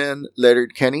also recommend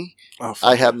Leonard Kenny. Oh,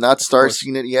 I have not started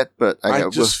seeing it yet, but I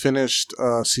just finished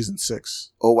season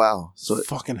 6. Oh wow! So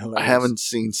fucking hilarious. I haven't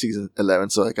seen season 11,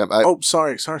 so like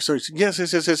sorry. Yes.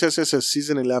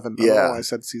 Season 11. I Yeah. don't know why I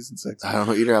said season 6. I don't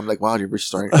know either. I'm like, wow, you're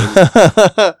starting.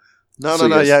 No.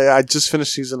 Yes. Yeah. I just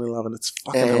finished season 11. It's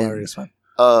fucking hilarious, man.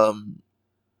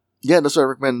 Yeah, that's why I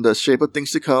recommend The Shape of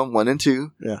Things to Come 1 and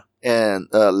 2. Yeah. And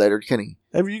Leonard Kenny.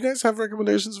 And you guys have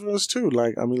recommendations for us too.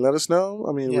 Like, I mean, let us know.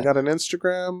 I mean, we got an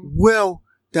Instagram. Well,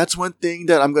 that's one thing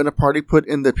that I'm gonna probably put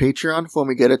in the Patreon when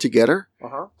we get it together.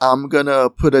 I'm gonna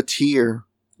put a tier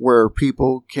where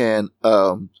people can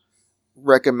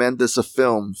recommend us a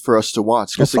film for us to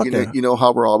watch. Because you know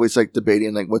how we're always like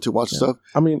debating like what to watch stuff.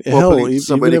 I mean, Hopefully even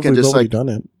somebody if can we've just already like done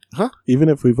it. Even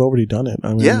if we've already done it.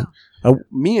 I mean,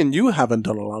 me and you haven't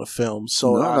done a lot of films,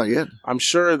 so no, not yet. I'm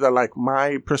sure that like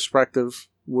my perspective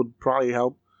would probably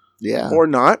help. Yeah. Or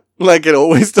not, like it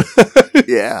always does.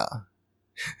 Yeah.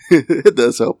 It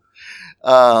does help.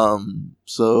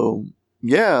 So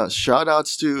yeah, shout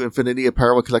outs to Infinity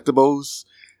Apparel Collectibles.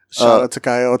 Shout out to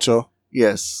Kai Ocho.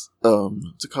 Yes.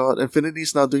 What's it called?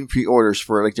 Infinity's now doing pre-orders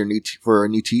for like for a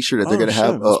new t-shirt that they're gonna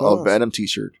have a Venom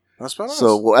t-shirt. That's badass.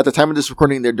 So at the time of this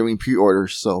recording, they're doing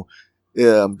pre-orders. So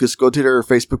just go to their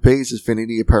Facebook page,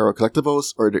 Infinity Apparel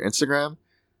Collectibles, or their Instagram.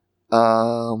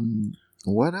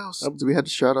 What else do we have to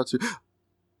shout out to?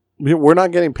 We're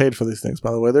not getting paid for these things,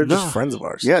 by the way. They're No. just friends of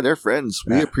ours. Yeah, they're friends.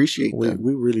 We Yeah. appreciate We them.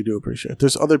 really do appreciate it.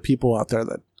 There's other people out there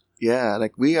that Yeah,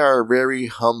 like we are very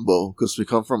humble because we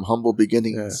come from humble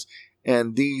beginnings.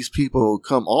 And these people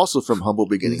come also from humble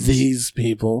beginnings. these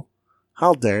people.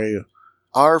 How dare you?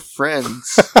 Our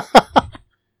friends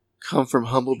come from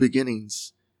humble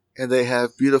beginnings. And they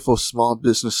have beautiful small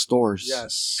business stores.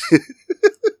 Yes.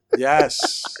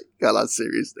 Yes. Got a lot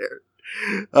serious there.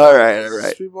 All right.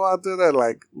 There's people out there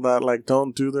that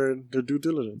don't do their due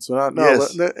diligence. No,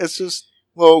 Yes. it's just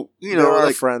Well, you know, they're our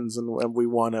like, friends, and we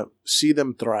want to see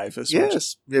them thrive. As much.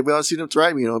 yes, yeah, we want to see them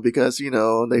thrive, because,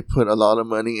 they put a lot of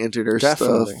money into their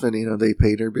Definitely. stuff and, they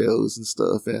pay their bills and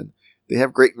stuff and they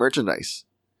have great merchandise.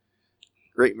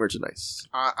 Great merchandise.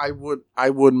 I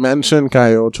would mention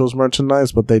Cayocho's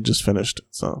merchandise, but they just finished it,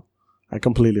 so I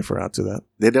completely forgot to that.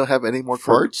 They don't have any more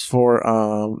cards? For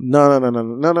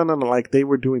no. Like they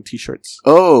were doing T-shirts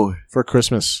Oh, for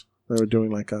Christmas. They were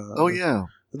doing like a. oh yeah.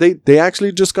 They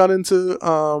actually just got into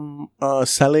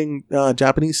selling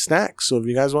Japanese snacks. So if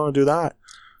you guys want to do that,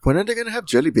 When are they gonna have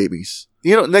jelly babies?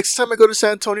 Next time I go to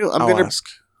San Antonio, I'll gonna ask.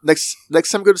 next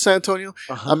time I go to San Antonio,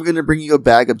 Uh-huh. I'm gonna bring you a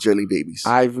bag of jelly babies.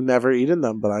 I've never eaten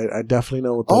them, but I definitely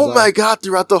know what those Oh are. my god!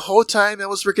 Throughout the whole time I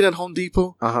was working at Home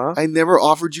Depot, Uh-huh. I never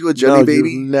offered you a jelly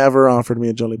baby. You never offered me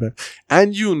a jelly baby.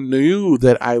 And you knew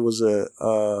that I was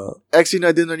Actually, no,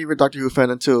 I didn't know you were a Doctor Who fan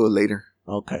until later.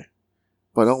 okay.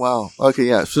 But oh wow. Okay,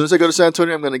 yeah. As soon as I go to San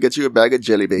Antonio, I'm gonna get you a bag of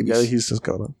jelly Ya babies. dijiste,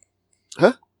 cabrón.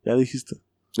 Huh? Ya dijiste.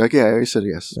 Okay, I already said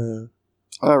yes. Uh,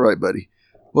 All right, buddy.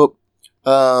 Well,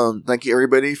 thank you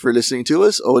everybody for listening to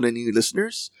us, old and new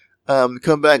listeners.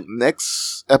 Come back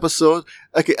next episode.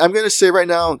 Okay, I'm gonna say right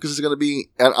now because it's gonna be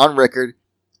on record.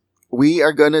 We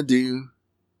are gonna do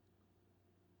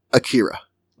Akira.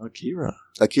 Akira.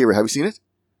 Akira, have you seen it?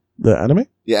 The anime?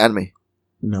 Yeah, anime.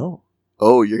 No.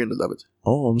 Oh, you're gonna love it.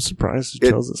 Oh, I'm surprised you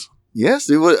It- chose this. Yes,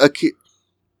 it was.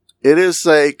 It is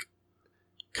like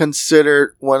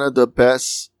considered one of the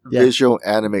best Yeah, visual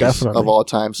animes definitely. of all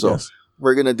time. So Yes.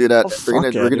 we're gonna do that. Oh, we're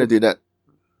fuck yeah, gonna dude. do that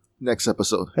next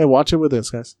episode. Hey, watch it with us,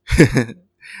 guys.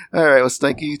 All right. Well,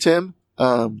 thank you, Tim.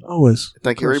 Always.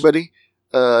 Thank Of you, course. everybody.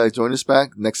 Join us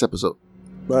back next episode.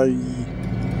 Bye.